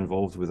first get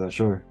involved with that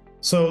show?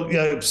 So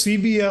yeah,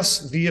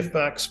 CBS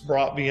VFX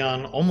brought me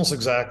on almost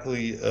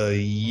exactly a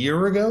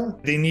year ago.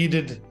 They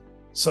needed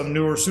some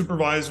newer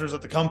supervisors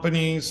at the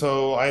company.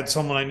 So I had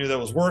someone I knew that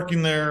was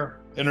working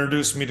there,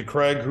 introduced me to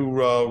Craig,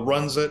 who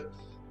runs it.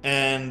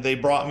 And they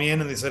brought me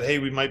in and they said, hey,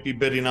 we might be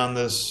bidding on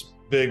this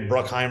big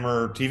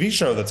Bruckheimer TV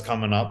show that's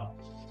coming up.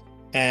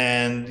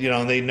 And, you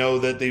know, they know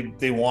that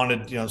they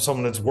wanted, you know,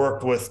 someone that's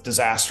worked with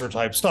disaster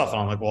type stuff.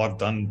 And I'm like, well, I've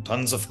done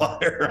tons of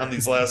fire on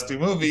these last 2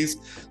 movies.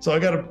 So I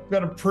got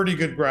a pretty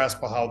good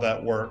grasp of how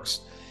that works.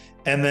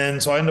 And then,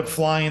 so I ended up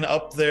flying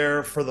up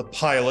there for the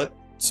pilot.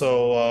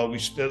 So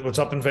it's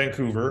up in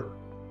Vancouver.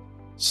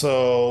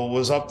 So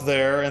was up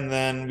there, and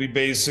then we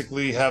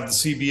basically have the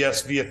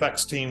CBS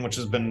VFX team, which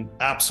has been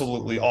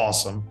absolutely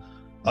awesome.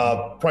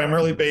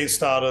 Primarily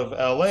based out of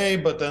LA,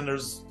 but then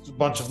there's a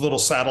bunch of little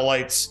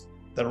satellites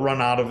that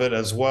run out of it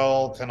as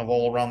well, kind of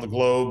all around the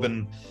globe.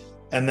 And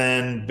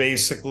then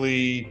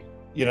basically,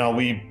 you know,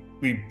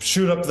 we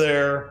shoot up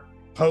there,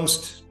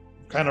 post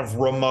kind of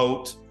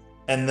remote,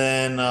 and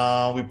then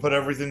we put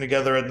everything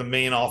together at the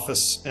main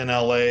office in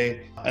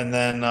LA. And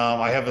then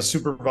I have a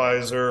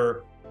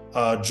supervisor,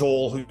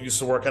 Joel, who used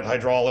to work at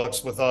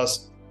Hydraulx with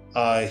us.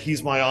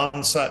 He's my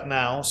on-set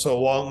now. So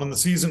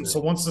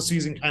once the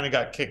season kind of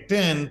got kicked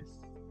in,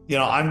 you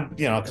know,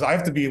 because I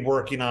have to be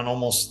working on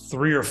almost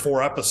 3 or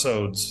 4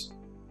 episodes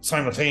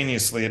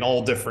simultaneously in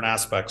all different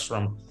aspects,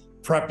 from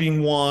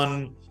prepping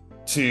one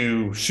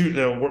to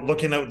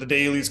looking at the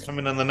dailies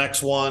coming on the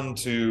next one,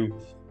 to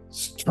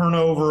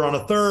turnover on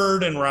a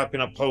third and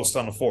wrapping up post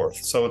on a fourth.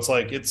 So it's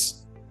like,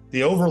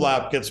 the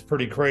overlap gets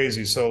pretty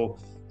crazy. So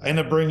I end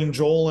up bringing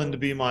Joel in to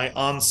be my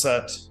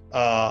on-set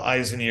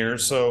eyes and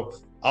ears. So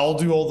I'll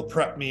do all the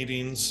prep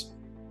meetings,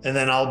 and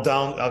then I'll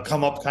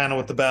come up kind of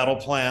with the battle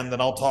plan.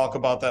 Then I'll talk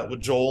about that with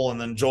Joel,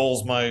 and then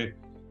Joel's my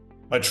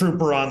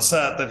trooper on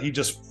set that he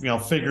just, you know,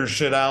 figures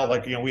shit out.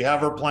 Like, you know, we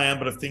have our plan,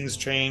 but if things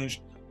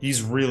change,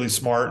 he's really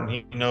smart and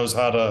he knows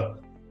how to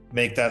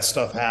make that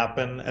stuff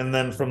happen. And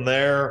then from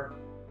there,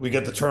 we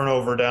get the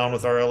turnover down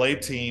with our LA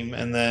team,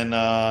 and then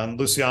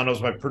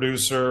Luciano's my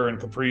producer, and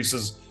Caprice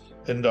is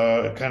and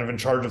kind of in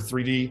charge of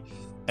 3D.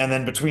 And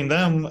then between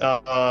them,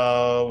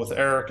 with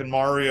Eric and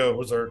Mario,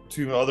 who's our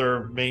 2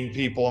 other main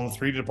people in the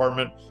 3D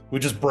department, we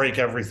just break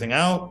everything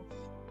out.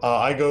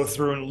 I go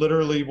through and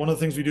literally one of the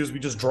things we do is we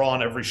just draw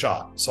on every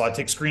shot. So I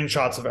take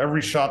screenshots of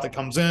every shot that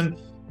comes in,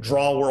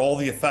 draw where all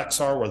the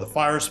effects are, where the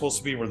fire is supposed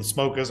to be, where the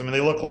smoke is. I mean,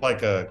 they look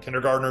like a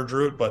kindergartner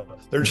drew it, but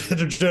they're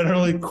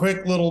generally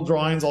quick little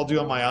drawings I'll do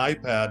on my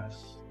iPad.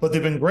 But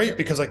they've been great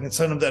because I can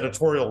send them the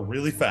editorial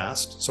really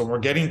fast. So when we're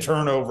getting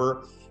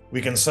turnover, we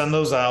can send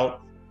those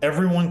out.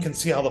 Everyone can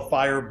see how the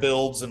fire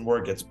builds and where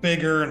it gets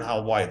bigger and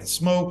how wide the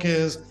smoke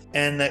is.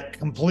 And that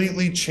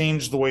completely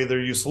changed the way they're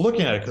used to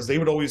looking at it, because they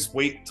would always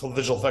wait till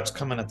visual effects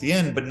come in at the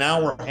end. But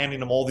now we're handing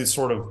them all these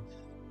sort of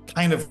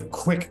kind of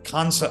quick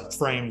concept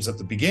frames at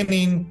the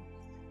beginning.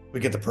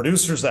 We get the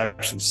producers that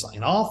actually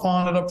sign off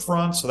on it up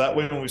front. So that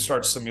way, when we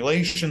start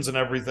simulations and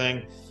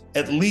everything,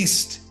 at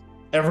least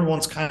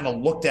everyone's kind of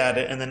looked at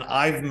it. And then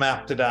I've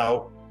mapped it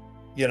out,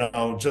 you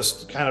know,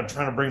 just kind of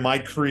trying to bring my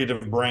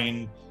creative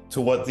brain to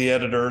what the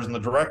editors and the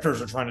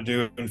directors are trying to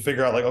do and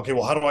figure out, like, okay,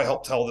 well, how do I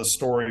help tell this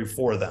story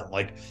for them?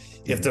 Like,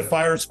 if the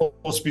fire is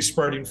supposed to be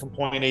spreading from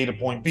point A to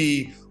point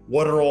B,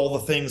 what are all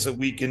the things that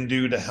we can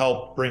do to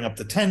help bring up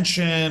the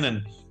tension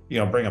and, you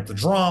know, bring up the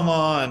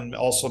drama, and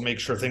also make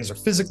sure things are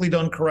physically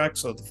done correct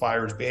so that the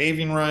fire is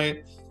behaving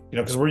right? You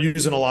know, because we're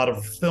using a lot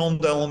of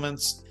filmed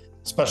elements,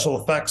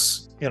 special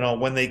effects, you know,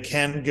 when they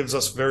can, gives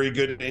us very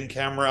good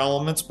in-camera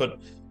elements. But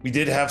we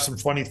did have some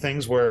funny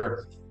things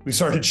where we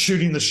started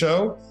shooting the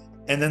show,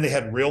 and then they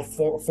had real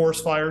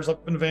forest fires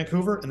up in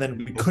Vancouver, and then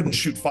we couldn't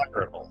shoot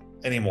fire at all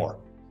anymore.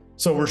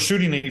 So we're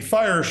shooting a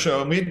fire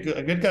show, and we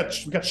got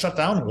shut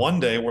down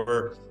one day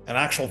where an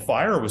actual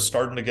fire was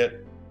starting to get,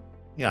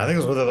 I think it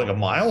was within like a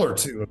mile or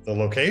two of the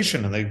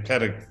location, and they had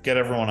to get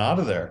everyone out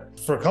of there.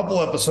 For a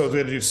couple episodes, we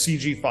had to do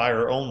CG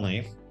fire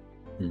only.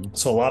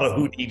 So a lot of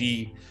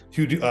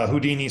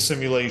Houdini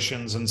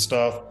simulations and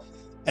stuff.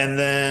 And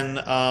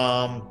then,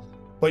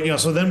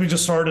 so then we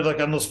just started, like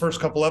on those first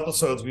couple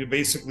episodes, we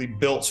basically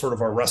built sort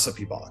of our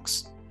recipe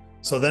box.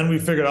 So then we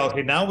figured out,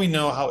 okay, now we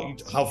know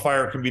how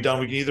fire can be done.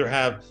 We can either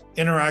have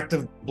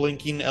interactive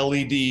blinking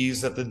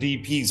LEDs that the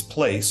DPs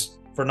place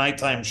for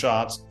nighttime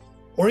shots,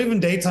 or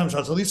even daytime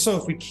shots, at least so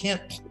if we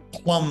can't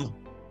plumb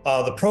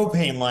the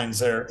propane lines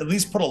there, at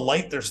least put a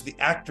light there so the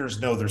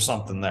actors know there's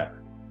something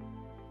there.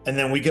 And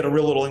then we get a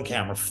real little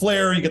in-camera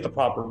flare, you get the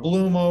proper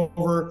bloom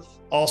over,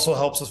 also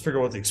helps us figure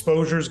out what the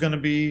exposure is going to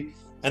be.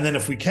 And then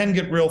if we can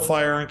get real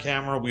fire in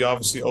camera, we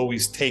obviously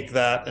always take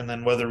that, and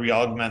then whether we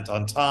augment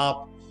on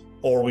top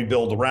or we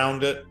build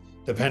around it,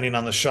 depending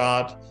on the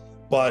shot.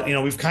 But,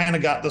 we've kind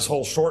of got this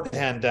whole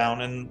shorthand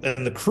down, and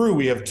the crew,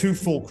 we have 2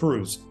 full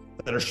crews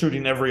that are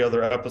shooting every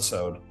other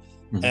episode.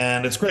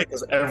 And it's great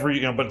because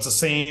but it's the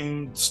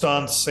same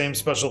stunts, same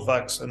special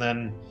effects, and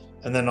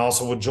then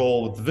also with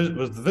Joel with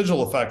the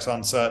visual effects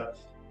on set,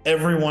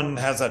 everyone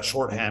has that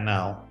shorthand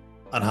now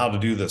on how to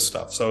do this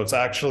stuff. So it's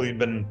actually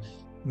been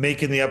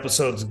making the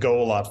episodes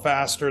go a lot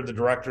faster. The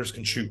directors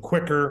can shoot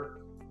quicker.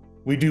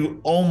 We do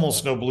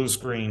almost no blue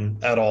screen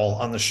at all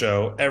on the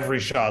show.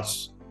 Every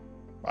shot's,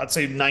 I'd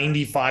say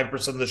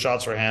 95% of the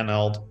shots are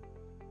handheld.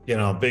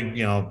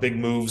 Big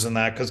moves and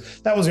that,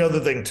 because that was the other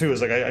thing too,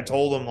 is like I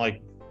told them,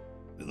 like,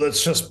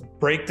 let's just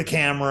break the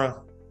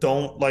camera.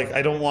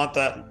 I don't want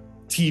that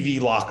TV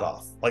lock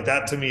off. Like,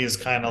 that to me is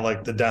kind of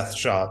like the death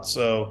shot.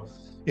 So,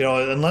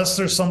 unless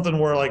there's something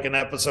where like an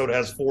episode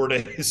has 4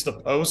 days to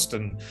post,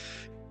 and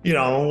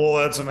we'll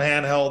add some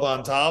handheld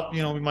on top,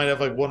 we might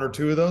have like 1 or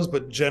 2 of those,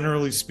 but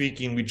generally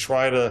speaking, we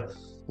try to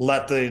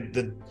let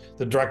the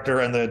director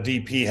and the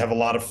DP have a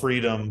lot of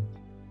freedom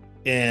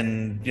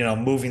in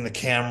moving the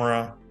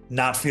camera,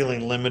 not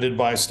feeling limited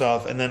by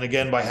stuff. And then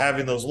again, by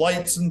having those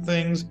lights and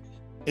things,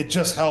 it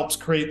just helps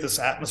create this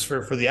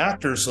atmosphere for the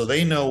actors so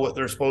they know what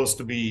they're supposed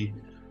to be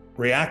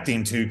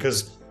reacting to.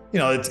 Because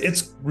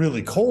it's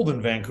really cold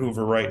in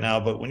Vancouver right now,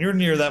 but when you're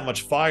near that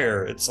much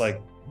fire, it's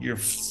like your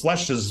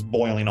flesh is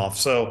boiling off.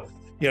 So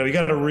you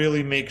got to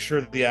really make sure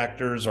that the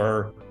actors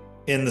are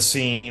in the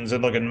scenes.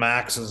 And look, and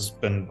Max has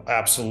been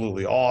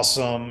absolutely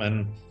awesome,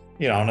 and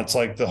and it's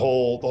like the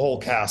whole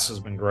cast has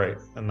been great.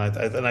 And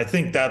I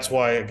think that's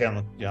why,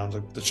 again,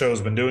 the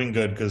show's been doing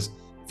good, because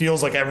it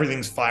feels like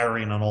everything's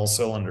firing on all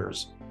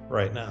cylinders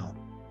right now.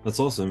 That's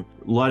awesome.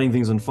 Lighting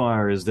things on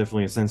fire is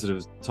definitely a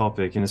sensitive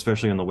topic, and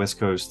especially on the West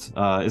Coast.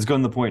 It's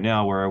gotten to the point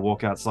now where I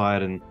walk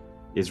outside and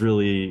it's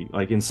really,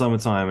 like in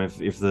summertime,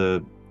 if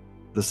the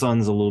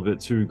sun's a little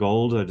bit too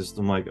gold,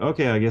 I'm like,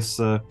 okay, I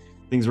guess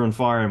things are on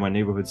fire in my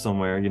neighborhood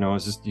somewhere.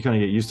 It's just, you kind of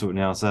get used to it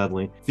now,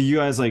 sadly. For you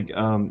guys, like,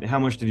 how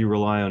much did you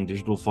rely on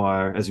digital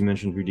fire? As you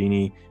mentioned,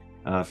 Houdini,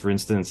 for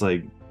instance,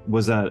 like,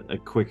 was that a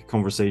quick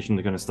conversation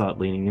to kind of start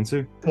leaning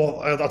into?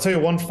 Well, I'll tell you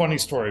one funny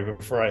story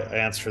before I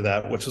answer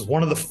that, which was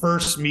one of the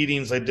first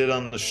meetings I did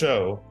on the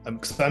show.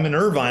 Because I'm in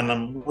Irvine,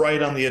 I'm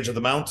right on the edge of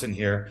the mountain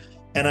here.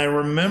 And I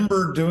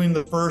remember doing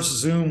the first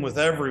Zoom with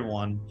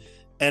everyone,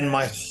 and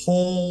my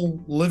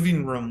whole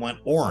living room went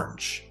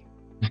orange.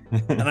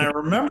 And I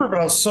remember, but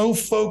I was so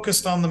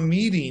focused on the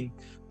meeting,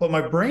 but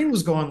my brain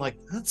was going like,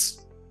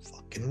 that's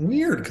fucking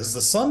weird, because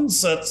the sun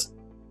sets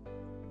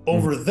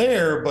over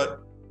there,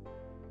 but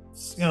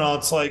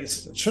it's like,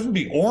 it shouldn't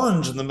be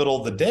orange in the middle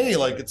of the day.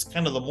 Like, it's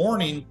kind of the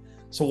morning.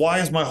 So why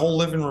is my whole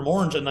living room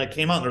orange? And I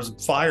came out and there's a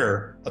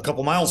fire a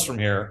couple miles from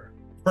here.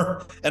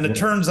 And it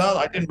turns out,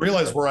 I didn't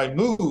realize where I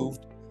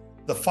moved,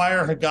 the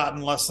fire had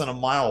gotten less than a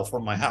mile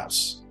from my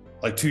house,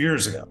 like 2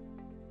 years ago.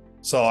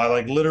 So I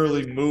like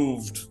literally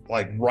moved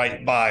like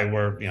right by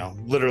where,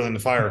 literally in the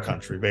fire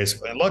country,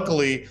 basically. And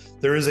luckily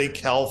there is a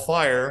Cal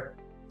Fire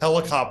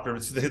helicopter.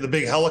 The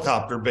big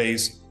helicopter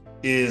base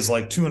is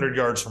like 200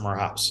 yards from our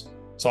house.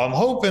 So I'm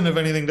hoping if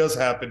anything does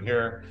happen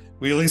here,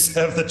 we at least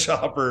have the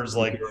choppers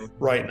like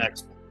right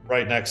next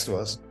to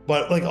us.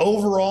 But like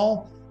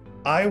overall,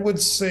 I would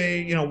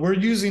say, we're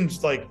using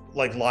like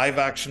live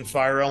action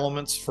fire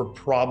elements for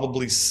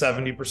probably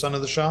 70%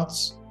 of the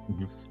shots.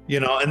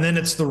 And then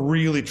it's the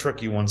really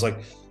tricky ones. Like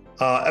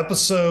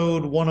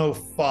episode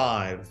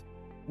 105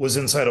 was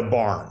inside a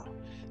barn.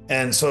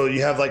 And so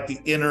you have like the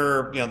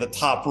inner, the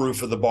top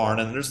roof of the barn,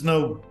 and there's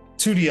no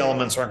 2D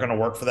elements aren't going to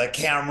work for that.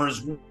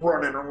 Cameras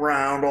running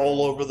around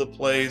all over the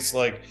place.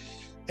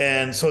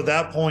 And so at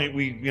that point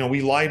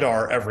we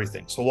LiDAR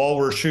everything. So while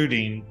we're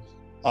shooting,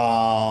 we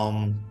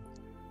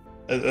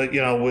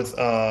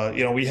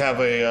have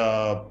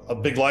a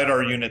big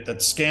LiDAR unit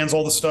that scans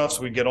all the stuff.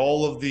 So we get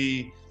all of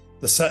the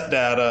set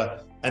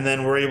data, and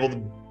then we're able to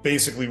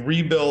basically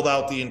rebuild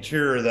out the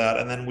interior of that.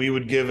 And then we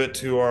would give it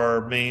to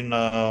our main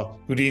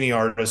Houdini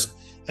artist,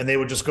 and they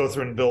would just go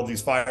through and build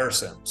these fire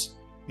sims.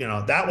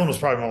 That one was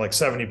probably more like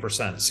 70%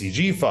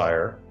 CG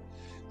fire.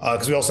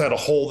 because we also had a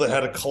hole that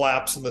had a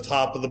collapse in the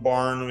top of the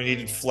barn. We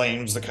needed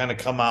flames to kind of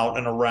come out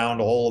and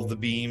around all of the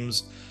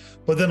beams.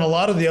 But then a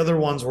lot of the other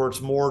ones where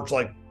it's more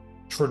like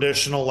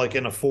traditional, like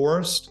in a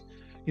forest,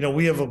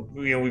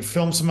 we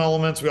filmed some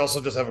elements. We also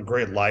just have a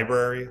great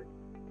library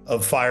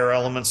of fire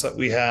elements that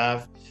we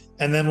have.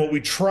 And then what we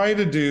try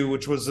to do,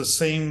 which was the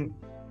same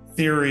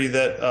theory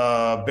that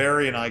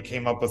Barry and I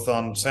came up with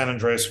on San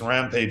Andreas and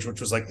Rampage,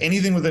 which was like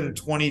anything within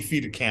 20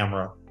 feet of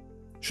camera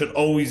should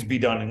always be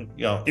done in,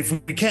 if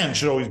we can,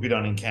 should always be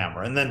done in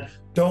camera. And then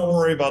don't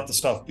worry about the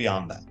stuff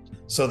beyond that.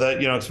 So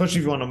that, especially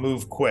if you want to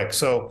move quick.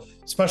 So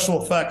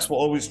special effects will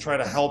always try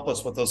to help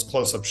us with those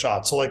close-up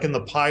shots. So like in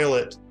the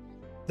pilot,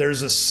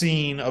 there's a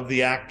scene of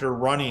the actor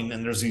running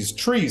and there's these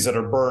trees that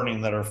are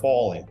burning, that are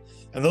falling.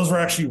 And those were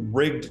actually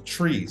rigged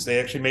trees. They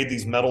actually made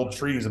these metal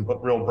trees and put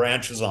real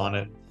branches on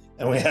it.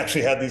 And we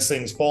actually had these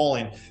things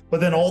falling. But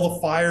then all the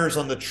fires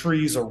on the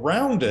trees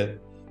around it,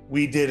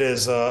 we did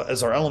as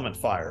our element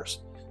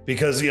fires.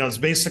 Because, it's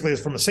basically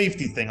from a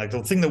safety thing, like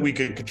the thing that we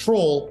could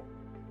control,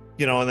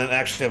 and then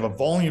actually have a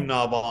volume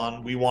knob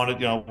on, we wanted,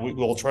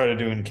 we'll try to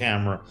do in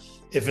camera.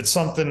 If it's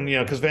something,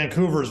 because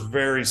Vancouver is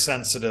very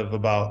sensitive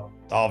about,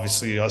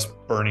 obviously, us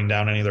burning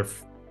down any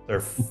of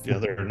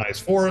their nice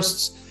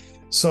forests.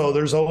 So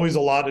there's always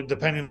a lot of,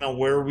 depending on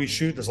where we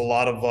shoot, there's a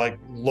lot of like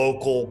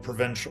local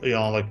prevention,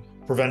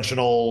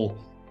 preventional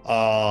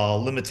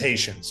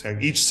limitations.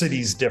 Each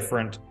city's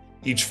different.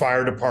 Each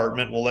fire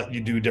department will let you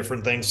do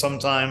different things.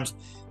 Sometimes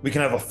we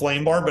can have a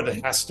flame bar, but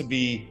it has to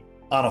be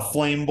on a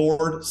flame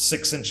board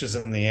 6 inches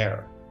in the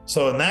air.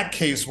 So in that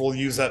case, we'll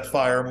use that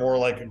fire more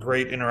like a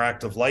great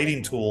interactive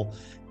lighting tool,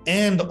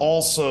 and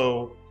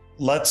also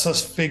lets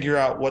us figure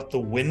out what the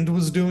wind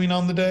was doing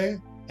on the day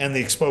and the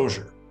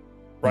exposure,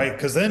 right?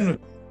 Because then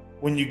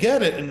when you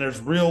get it and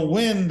there's real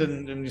wind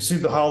and you see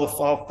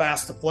how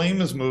fast the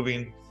flame is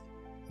moving,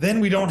 then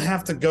we don't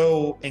have to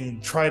go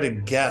and try to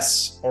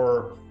guess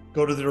or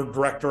go to the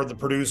director or the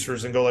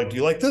producers and go like, do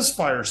you like this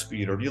fire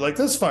speed or do you like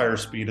this fire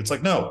speed? It's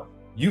like, no,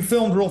 you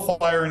filmed real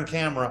fire in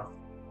camera.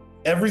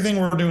 Everything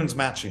we're doing is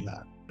matching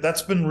that.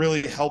 That's been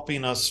really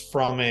helping us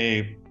from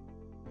a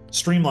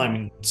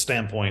streamlining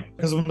standpoint,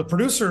 because when the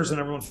producers and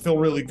everyone feel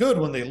really good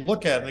when they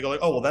look at it and they go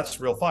like, oh, well,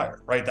 that's real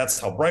fire, right? That's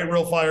how bright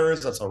real fire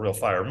is. That's how real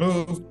fire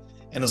moved.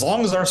 And as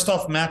long as our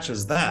stuff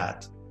matches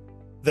that,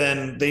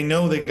 then they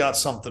know they got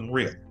something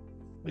real.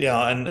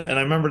 Yeah, and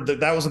I remember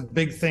that was a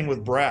big thing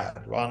with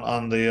Brad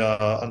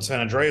on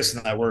San Andreas,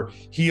 and that where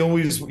he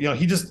always,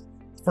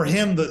 for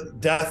him, the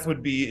death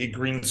would be a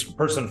green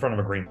person in front of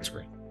a green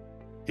screen,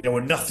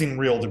 with nothing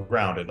real to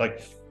ground it.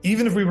 Like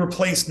even if we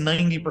replaced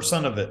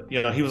 90% of it,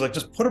 he was like,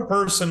 just put a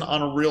person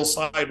on a real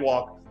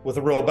sidewalk with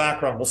a real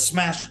background. We'll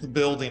smash the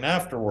building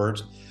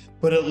afterwards,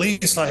 but at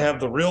least I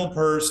have the real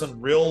person,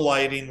 real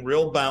lighting,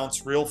 real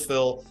bounce, real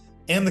fill,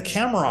 and the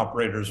camera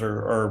operators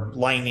are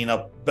lining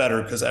up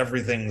better because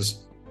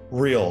everything's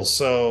real.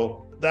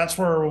 So that's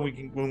where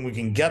when we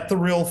can get the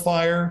real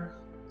fire,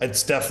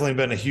 it's definitely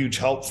been a huge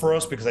help for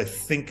us, because I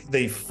think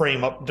they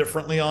frame up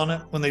differently on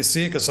it when they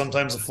see it, because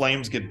sometimes the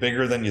flames get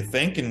bigger than you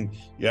think and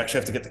you actually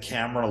have to get the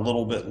camera a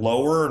little bit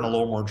lower and a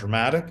little more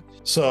dramatic.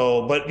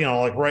 So, but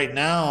like right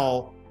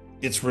now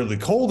it's really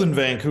cold in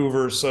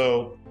Vancouver,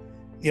 so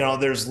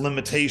there's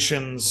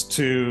limitations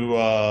to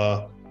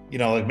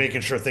like making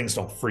sure things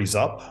don't freeze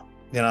up.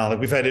 Like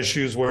we've had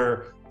issues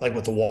where, like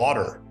with the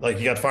water, like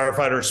you got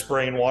firefighters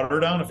spraying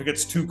water down. If it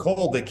gets too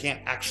cold, they can't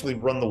actually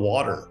run the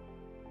water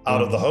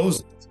out of the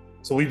hoses.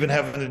 So we've been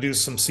having to do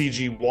some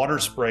CG water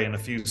spray in a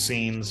few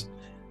scenes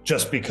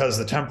just because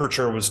the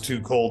temperature was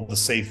too cold to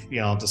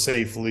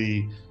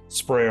safely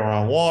spray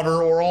around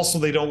water, or also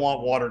they don't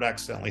want water to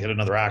accidentally hit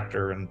another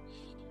actor and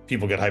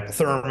people get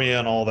hypothermia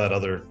and all that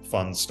other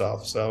fun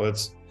stuff. So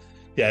it's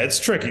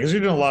tricky because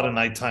you're doing a lot of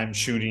nighttime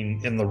shooting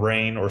in the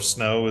rain or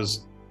snow.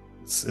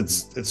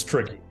 It's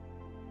tricky.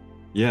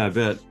 Yeah, I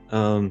bet.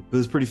 But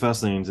it's pretty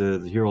fascinating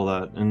to hear all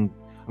that. And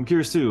I'm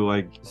curious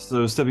too,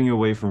 so stepping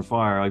away from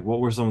fire, what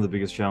were some of the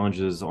biggest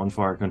challenges on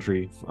Fire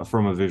Country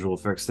from a visual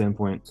effects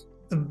standpoint?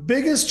 The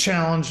biggest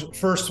challenge,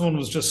 first one,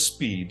 was just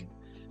speed.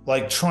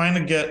 Like trying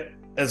to get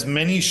as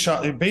many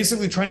shots,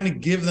 basically trying to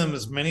give them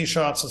as many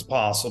shots as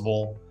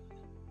possible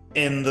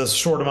in the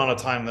short amount of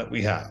time that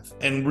we have,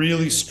 and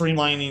really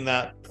streamlining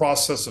that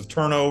process of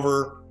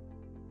turnover,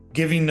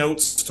 giving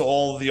notes to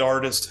all of the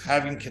artists,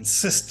 having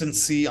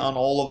consistency on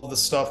all of the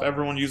stuff,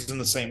 everyone using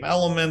the same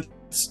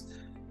elements.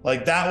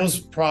 Like that was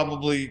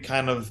probably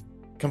kind of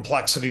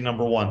complexity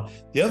number one.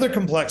 The other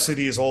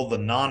complexity is all the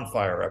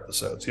non-fire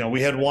episodes.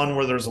 We had one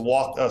where there's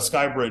a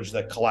sky bridge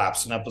that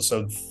collapsed in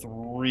episode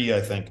 3,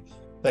 I think,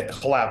 that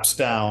collapsed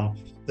down.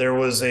 There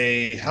was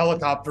a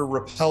helicopter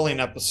rappelling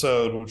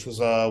episode, which was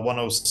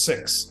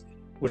 106,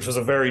 which was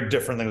a very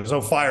different thing. There's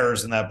no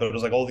fires in that, but it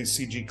was like all these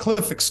CG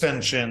cliff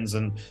extensions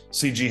and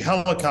CG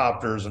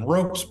helicopters and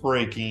ropes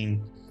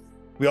breaking.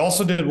 We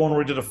also did one where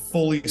we did a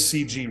fully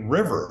CG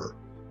river,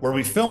 where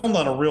we filmed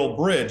on a real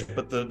bridge,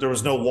 but there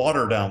was no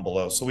water down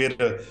below. So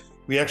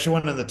we actually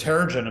went in the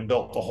Terrigen and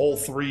built the whole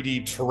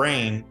 3D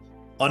terrain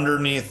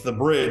underneath the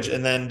bridge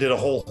and then did a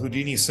whole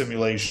Houdini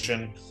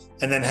simulation,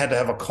 and then had to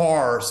have a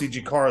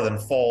CG car, then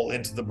fall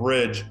into the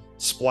bridge,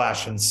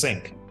 splash and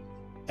sink.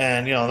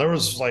 And, there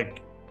was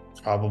like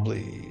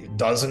probably a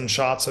dozen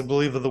shots, I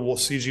believe, of the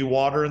CG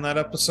water in that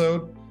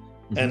episode.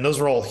 Mm-hmm. And those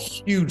were all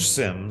huge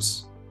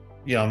sims,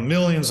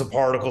 millions of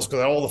particles,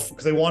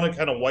 because they wanted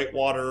kind of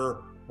whitewater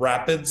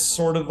rapids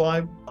sort of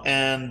vibe.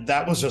 And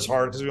that was just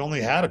hard because we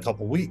only had a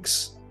couple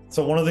weeks.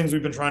 So one of the things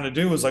we've been trying to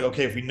do is like,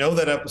 okay, if we know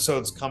that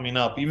episode's coming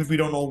up, even if we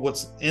don't know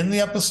what's in the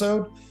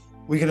episode,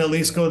 we can at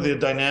least go to the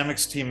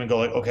dynamics team and go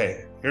like,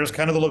 okay, here's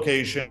kind of the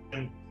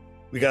location.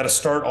 We got to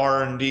start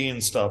R&D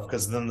and stuff,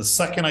 because then the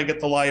second I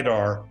get the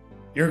LiDAR,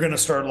 you're going to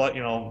start,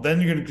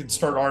 then you're going to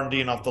start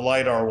R&Ding off the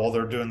LiDAR while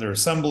they're doing their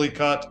assembly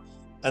cut.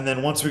 And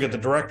then once we get the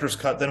director's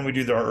cut, then we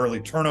do our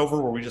early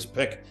turnover, where we just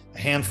pick a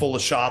handful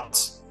of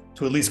shots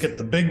to at least get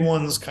the big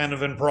ones kind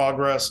of in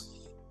progress.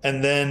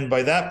 And then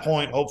by that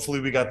point, hopefully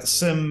we got the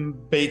sim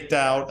baked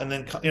out, and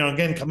then,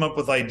 again, come up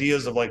with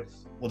ideas of like,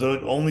 we'll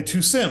do only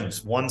 2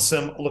 sims, one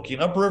sim looking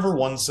upriver,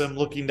 one sim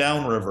looking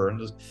downriver,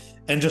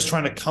 and just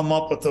trying to come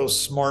up with those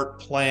smart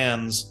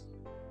plans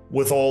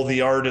with all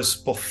the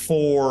artists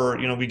before,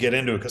 we get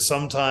into it. Because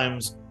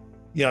sometimes,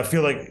 I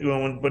feel like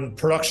when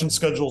production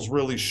schedule's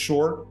really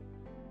short,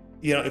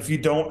 if you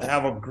don't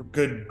have a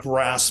good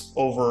grasp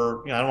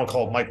over, I don't want to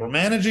call it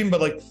micromanaging,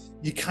 but like,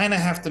 you kind of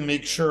have to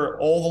make sure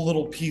all the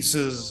little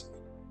pieces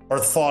are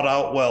thought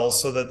out well,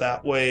 so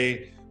that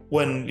way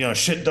when,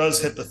 shit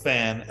does hit the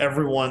fan,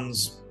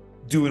 everyone's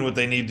doing what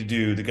they need to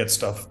do to get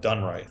stuff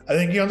done right. I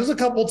think, there's a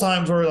couple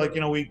times where like,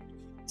 we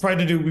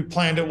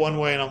planned it one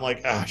way and I'm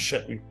like,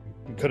 shit, we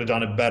could have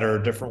done it better,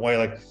 a different way.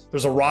 Like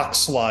there's a rock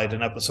slide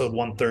in episode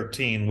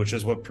 113, which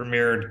is what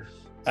premiered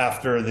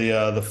after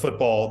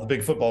the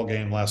big football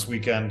game last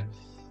weekend,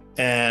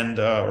 and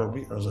or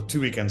was it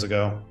 2 weekends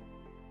ago?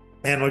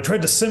 And we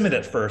tried to sim it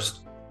at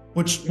first,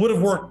 which would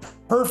have worked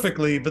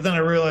perfectly, but then I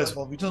realized,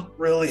 well, we don't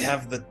really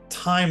have the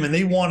time, and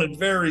they wanted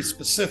very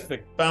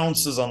specific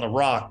bounces on the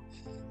rock.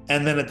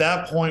 And then at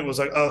that point it was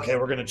like, okay,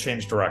 we're going to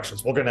change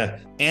directions. We're going to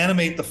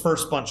animate the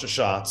first bunch of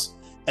shots,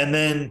 and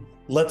then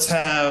let's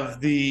have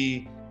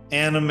the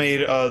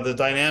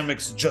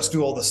dynamics just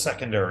do all the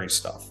secondary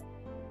stuff.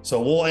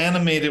 So we'll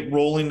animate it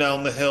rolling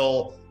down the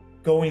hill,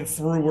 going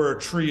through where a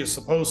tree is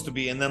supposed to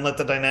be, and then let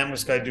the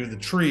dynamics guy do the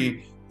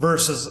tree,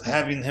 versus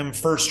having him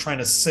first trying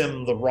to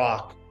sim the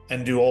rock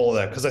and do all of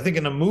that. Because I think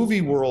in a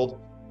movie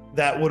world,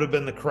 that would have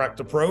been the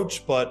correct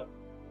approach. But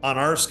on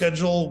our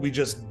schedule, we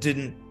just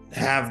didn't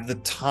have the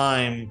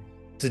time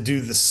to do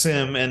the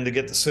sim and to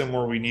get the sim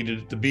where we needed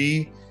it to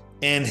be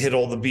and hit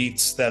all the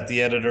beats that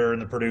the editor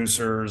and the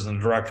producers and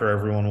the director,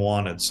 everyone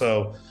wanted.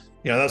 So,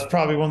 that's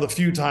probably one of the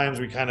few times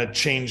we kind of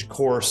changed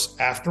course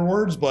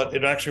afterwards, but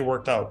it actually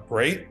worked out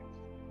great,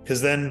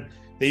 because then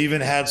they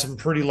even had some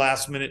pretty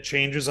last minute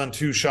changes on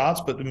 2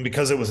 shots, but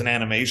because it was an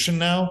animation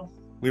now,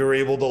 we were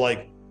able to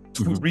like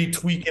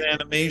retweak an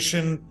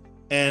animation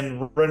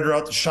and render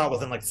out the shot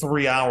within like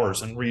 3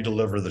 hours and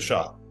redeliver the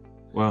shot.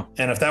 Wow.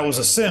 And if that was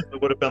a sim, it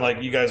would have been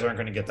like, you guys aren't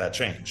going to get that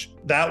change.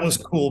 That was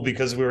cool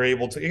because we were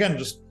able to, again,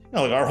 just,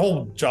 like our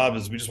whole job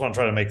is we just want to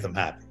try to make them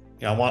happy.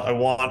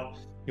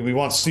 We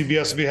want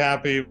CBS to be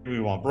happy. We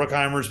want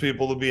Bruckheimer's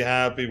people to be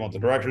happy. We want the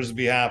directors to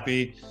be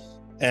happy.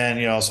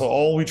 And, so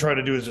all we try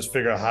to do is just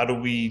figure out how do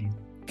we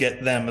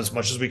get them as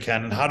much as we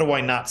can, and how do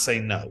I not say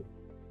no?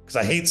 Because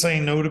I hate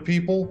saying no to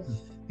people.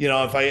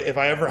 If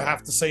I ever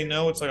have to say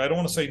no, it's like, I don't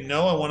want to say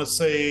no. I want to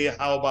say,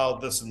 how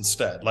about this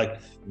instead? Like,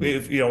 we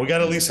got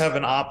to at least have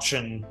an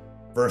option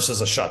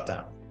versus a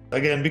shutdown.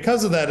 Again,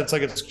 because of that, it's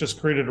like, it's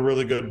just created a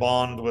really good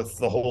bond with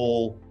the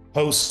whole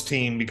post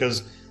team,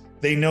 because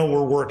they know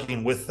we're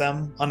working with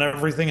them on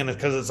everything. And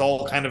because it's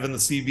all kind of in the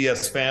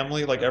CBS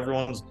family, like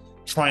everyone's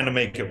trying to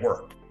make it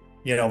work,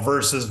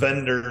 versus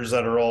vendors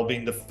that are all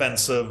being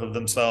defensive of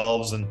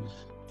themselves and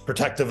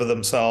protective of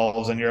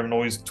themselves, and you're having to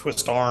always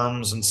twist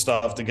arms and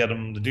stuff to get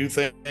them to do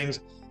things.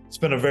 It's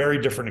been a very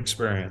different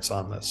experience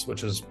on this, which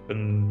has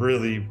been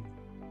really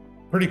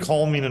pretty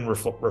calming and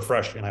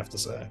refreshing, I have to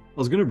say. I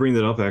was going to bring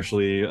that up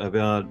actually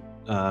about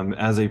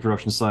as a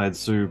production side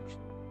soup.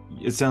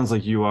 It sounds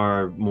like you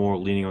are more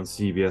leaning on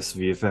CBS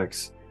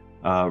VFX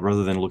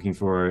rather than looking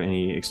for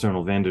any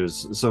external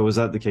vendors. So is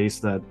that the case,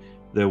 that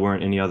there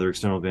weren't any other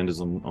external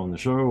vendors on the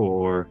show,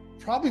 or?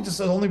 Probably just,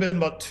 there's only been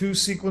about 2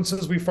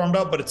 sequences we farmed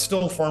out, but it's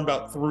still farmed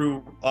out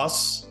through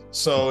us.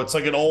 So it's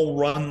like it all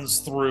runs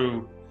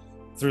through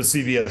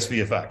CBS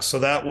VFX. So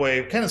that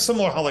way, kind of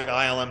similar how like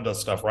ILM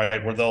does stuff,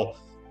 right? Where they'll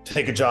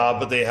take a job,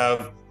 but they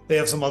have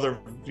some other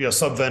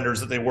sub vendors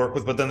that they work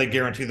with, but then they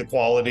guarantee the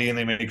quality and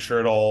they make sure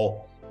it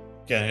all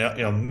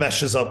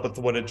meshes up with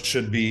what it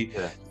should be.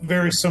 Yeah.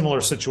 Very similar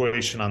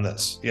situation on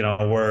this,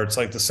 where it's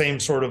like the same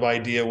sort of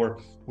idea where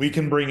we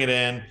can bring it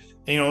in.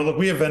 And, look,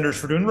 we have vendors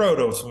for doing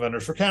roto, some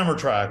vendors for camera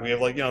track. We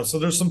have so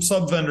there's some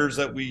sub vendors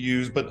that we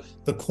use, but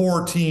the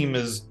core team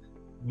is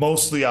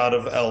mostly out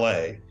of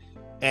LA.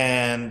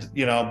 And,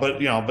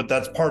 but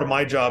that's part of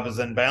my job, is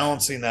then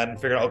balancing that and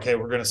figuring out, okay,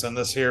 we're going to send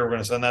this here, we're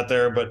going to send that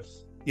there. But,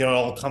 it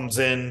all comes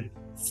in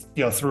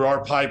through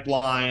our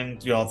pipeline,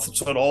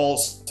 so it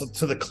all,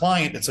 to the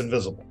client, it's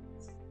invisible,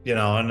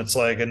 and it's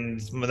like,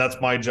 and that's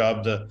my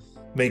job to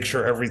make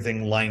sure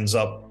everything lines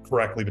up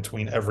correctly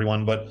between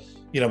everyone. But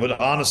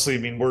honestly, I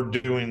mean,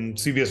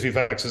 CBS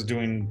VFX is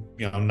doing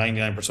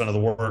 99% of the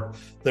work.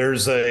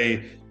 There's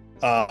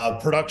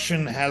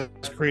production has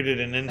created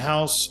an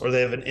in-house, or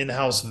they have an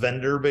in-house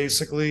vendor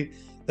basically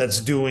that's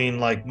doing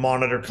like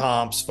monitor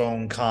comps,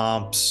 phone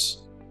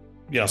comps,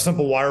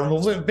 simple wire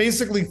removals,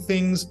 basically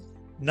things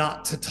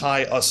not to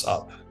tie us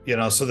up,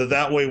 so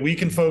that way we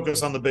can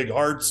focus on the big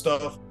hard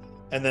stuff,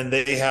 and then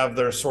they have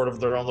their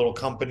own little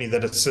company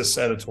that assists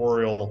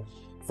editorial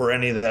for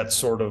any of that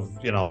sort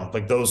of,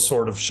 like those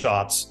sort of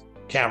shots,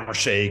 camera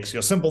shakes,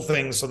 simple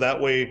things, so that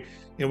way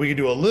we can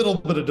do a little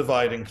bit of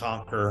divide and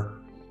conquer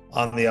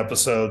on the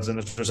episodes, and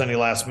if there's any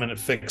last minute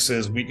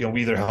fixes, we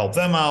either help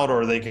them out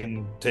or they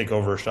can take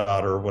over a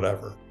shot or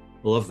whatever.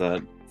 I love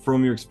that.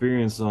 From your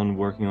experience on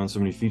working on so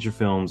many feature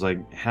films,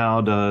 like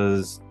how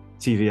does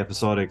TV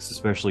episodics,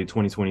 especially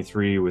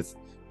 2023 with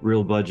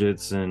real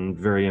budgets and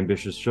very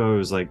ambitious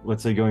shows, like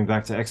let's say going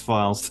back to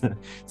X-Files to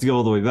go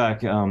all the way back,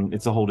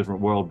 it's a whole different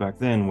world back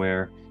then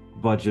where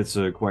budgets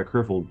are quite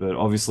crippled, but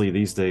obviously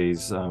these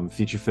days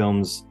feature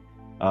films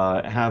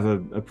have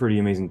a pretty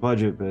amazing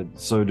budget, but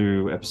so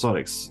do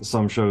episodics.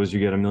 Some shows you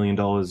get $1 million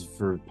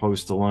for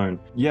post alone.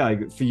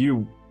 Yeah, for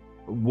you,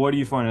 what do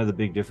you find are the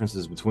big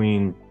differences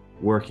between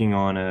working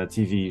on a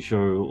TV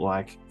show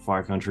like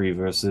Fire Country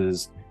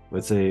versus,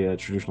 let's say, a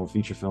traditional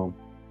feature film?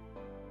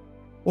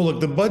 Well, look,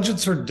 the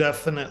budgets are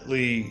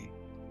definitely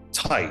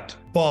tight,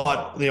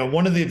 but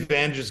one of the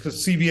advantages,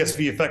 because CBS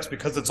VFX,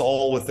 because it's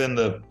all within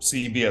the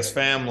CBS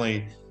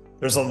family,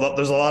 there's a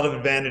lot of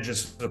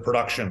advantages for the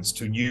productions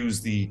to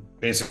use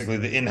basically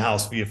the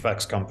in-house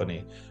VFX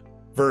company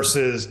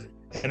versus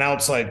an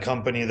outside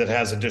company that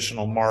has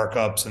additional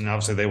markups, and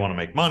obviously they want to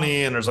make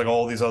money, and there's like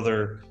all these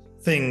other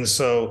things.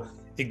 So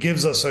it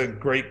gives us a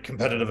great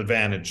competitive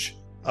advantage,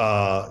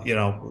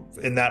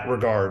 in that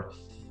regard.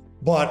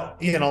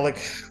 But like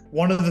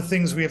one of the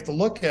things we have to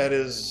look at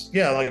is,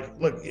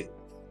 look,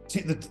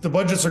 the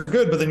budgets are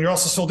good, but then you're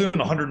also still doing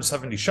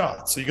 170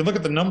 shots. So you can look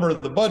at the number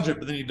of the budget,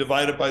 but then you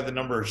divide it by the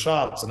number of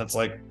shots, and it's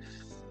like,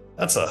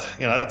 that's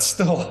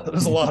still,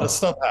 there's a lot of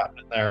stuff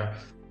happening there.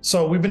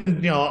 So we've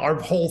been, our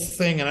whole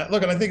thing, and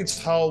I think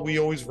it's how we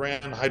always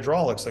ran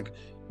Hydraulx. Like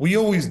we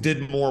always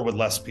did more with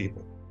less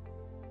people,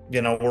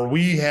 where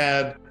we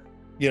had,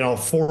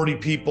 40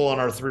 people in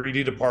our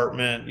 3D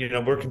department,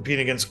 we're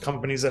competing against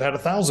companies that had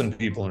 1,000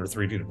 people in our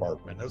 3D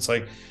department. It's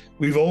like,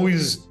 we've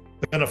always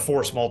been a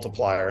force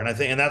multiplier. And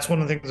and that's one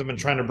of the things I've been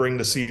trying to bring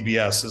to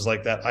CBS is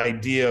like that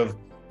idea of,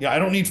 I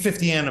don't need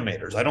 50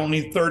 animators. I don't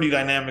need 30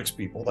 dynamics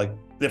people. Like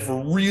if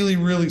we're really,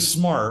 really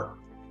smart,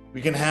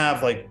 we can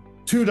have like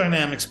 2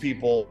 dynamics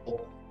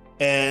people.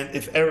 And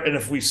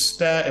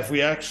if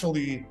we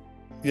actually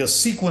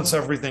sequence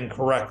everything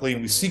correctly,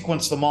 and we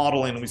sequence the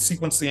modeling, and we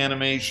sequence the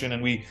animation,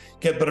 and we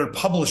get better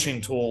publishing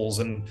tools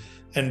and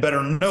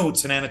better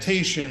notes and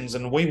annotations,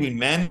 and the way we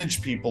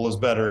manage people is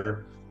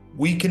better,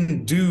 we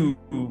can do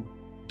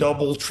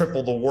double,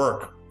 triple the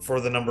work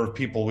for the number of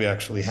people we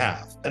actually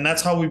have. And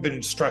that's how we've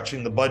been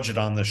stretching the budget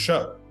on this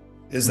show,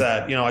 is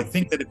that, I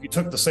think that if you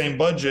took the same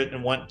budget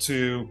and went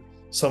to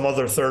some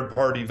other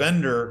third-party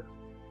vendor,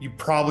 you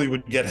probably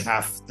would get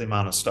half the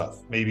amount of stuff,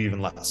 maybe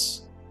even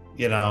less,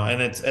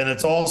 and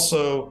it's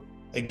also,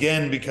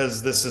 again,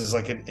 because this is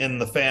like an in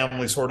the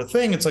family sort of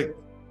thing, it's like,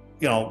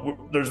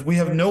 we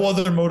have no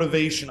other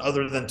motivation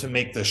other than to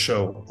make this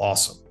show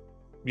awesome,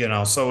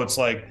 so it's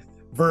like,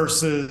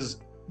 versus,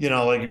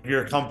 like if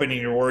you're a company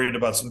and you're worried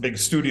about some big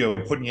studio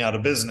putting you out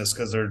of business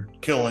because they're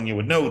killing you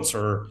with notes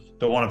or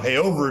don't want to pay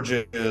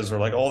overages or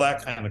like all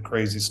that kind of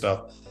crazy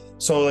stuff.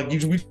 So like we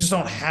just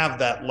don't have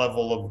that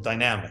level of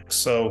dynamics.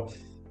 So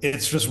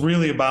it's just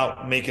really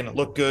about making it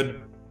look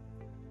good,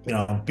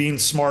 being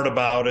smart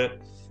about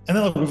it. And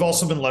then we've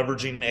also been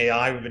leveraging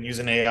AI. We've been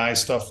using AI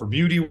stuff for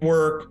beauty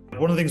work.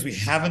 One of the things we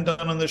haven't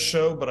done on this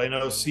show, but I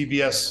know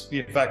CBS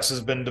VFX has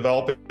been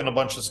developing a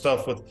bunch of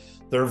stuff with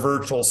their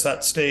virtual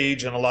set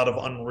stage and a lot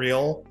of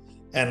Unreal.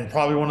 And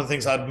probably one of the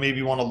things I'd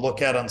maybe want to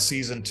look at on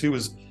season 2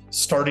 is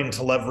starting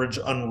to leverage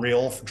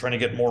Unreal for trying to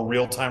get more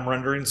real-time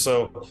rendering.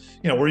 So,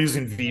 we're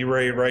using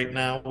V-Ray right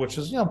now, which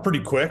is,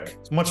 pretty quick.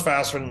 It's much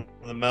faster than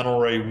the Mental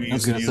Ray we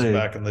used to use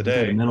back in the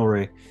day. Mental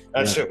Ray.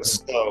 That shit was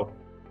slow.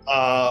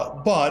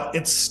 But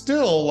it's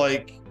still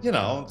like,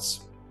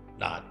 it's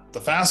not the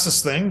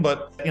fastest thing,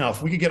 but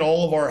if we could get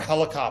all of our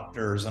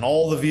helicopters and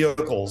all the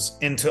vehicles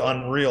into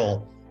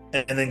Unreal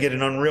and then get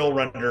an Unreal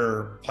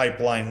render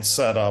pipeline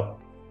set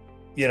up,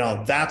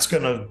 that's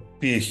going to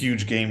be a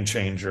huge game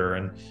changer.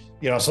 And,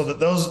 so that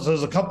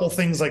there's a couple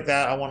things like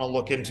that I want to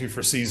look into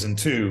for season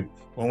 2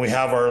 when we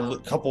have our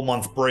couple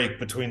month break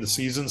between the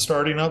seasons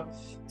starting up,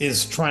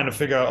 is trying to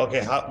figure out,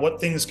 okay,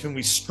 what things can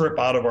we strip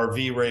out of our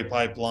V-Ray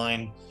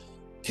pipeline?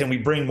 Can we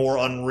bring more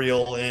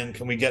Unreal in?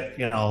 Can we get,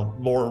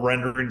 more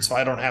rendering so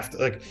I don't have to,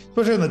 like,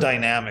 especially in the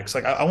dynamics,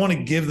 like I want to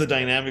give the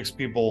dynamics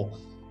people,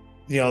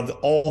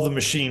 all the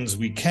machines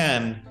we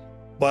can,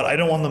 but I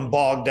don't want them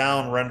bogged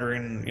down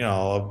rendering, you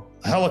know,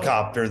 a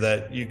helicopter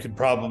that you could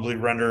probably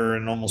render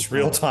in almost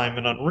real time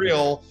in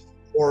Unreal,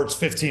 or it's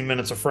 15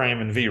 minutes a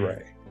frame in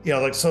V-Ray. You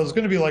know, like, so it's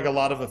going to be like a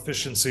lot of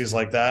efficiencies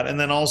like that. And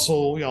then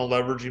also, you know,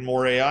 leveraging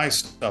more AI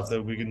stuff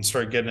that we can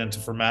start getting into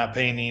for matte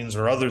paintings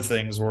or other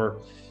things,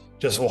 or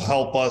just will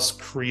help us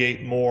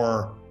create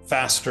more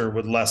faster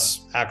with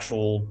less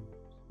actual,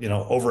 you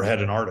know,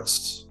 overhead and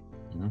artists.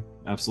 Mm-hmm.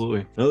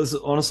 Absolutely. No, this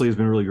honestly has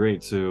been really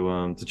great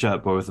to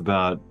chat both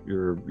about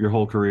your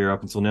whole career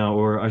up until now,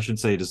 or I should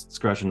say, just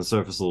scratching the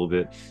surface a little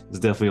bit. There's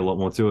definitely a lot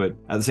more to it.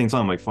 At the same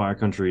time, like Fire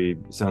Country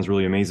sounds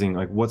really amazing.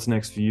 Like, what's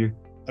next for you?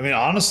 I mean,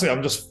 honestly,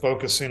 I'm just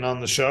focusing on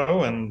the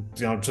show, and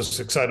you know, just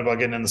excited about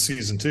getting into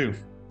season 2.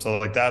 So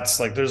like, that's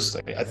like,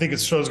 I think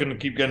its show's going to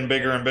keep getting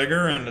bigger and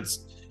bigger, and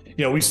it's,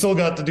 you know, we still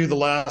got to do the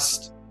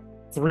last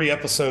 3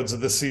 episodes of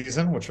this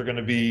season, which are going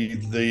to be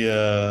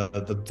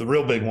the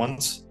real big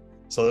ones.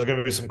 So there's going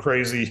to be some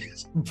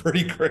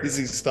pretty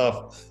crazy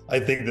stuff, I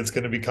think, that's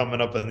going to be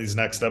coming up in these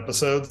next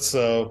episodes.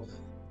 So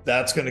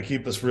that's going to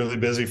keep us really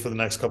busy for the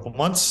next couple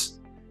months.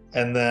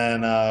 And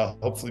then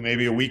hopefully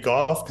maybe a week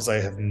off, because I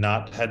have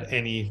not had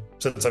any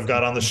since I've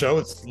got on the show.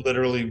 It's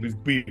literally,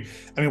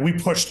 we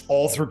pushed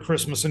all through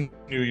Christmas and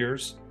New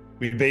Year's.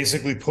 We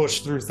basically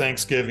pushed through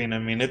Thanksgiving. I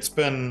mean,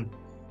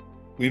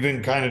 we've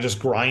been kind of just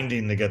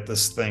grinding to get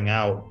this thing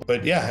out.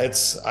 But yeah, I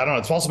don't know,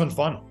 it's also been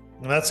fun.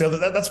 And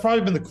that's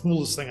probably been the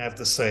coolest thing I have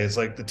to say. It's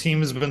like, the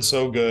team has been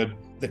so good.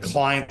 The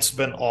client's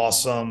been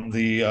awesome.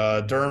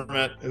 The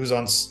Dermot, who's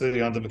on, you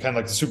know, the kind of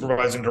like the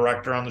supervising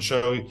director on the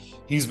show,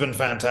 he's been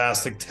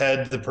fantastic.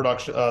 Ted, the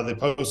production, the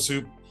post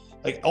soup,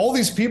 like, all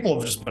these people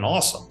have just been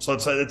awesome. So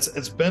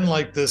it's been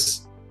like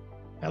this,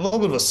 a little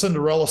bit of a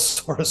Cinderella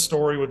sort of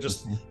story with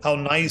just how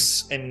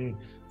nice and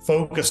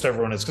focused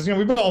everyone is. Because, you know,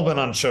 we've all been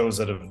on shows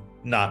that have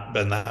not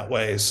been that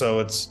way. So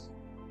it's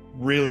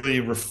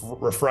really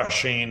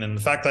refreshing, and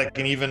the fact that I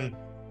can even,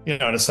 you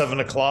know, at 7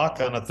 o'clock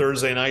on a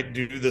Thursday night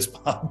do this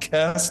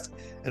podcast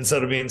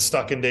instead of being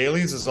stuck in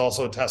dailies is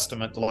also a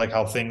testament to like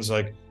how things,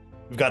 like,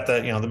 we've got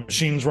that, you know, the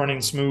machine's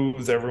running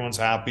smooth, everyone's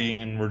happy,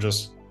 and we're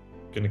just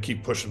going to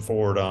keep pushing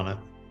forward on it.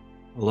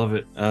 I love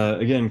it.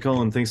 Again,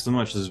 Colin, thanks so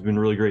much. This has been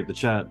really great to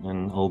chat,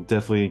 and I'll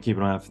definitely keep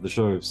an eye out for the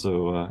show.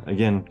 So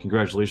again,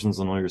 congratulations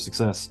on all your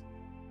success.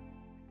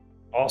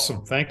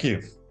 Awesome. Thank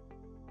you.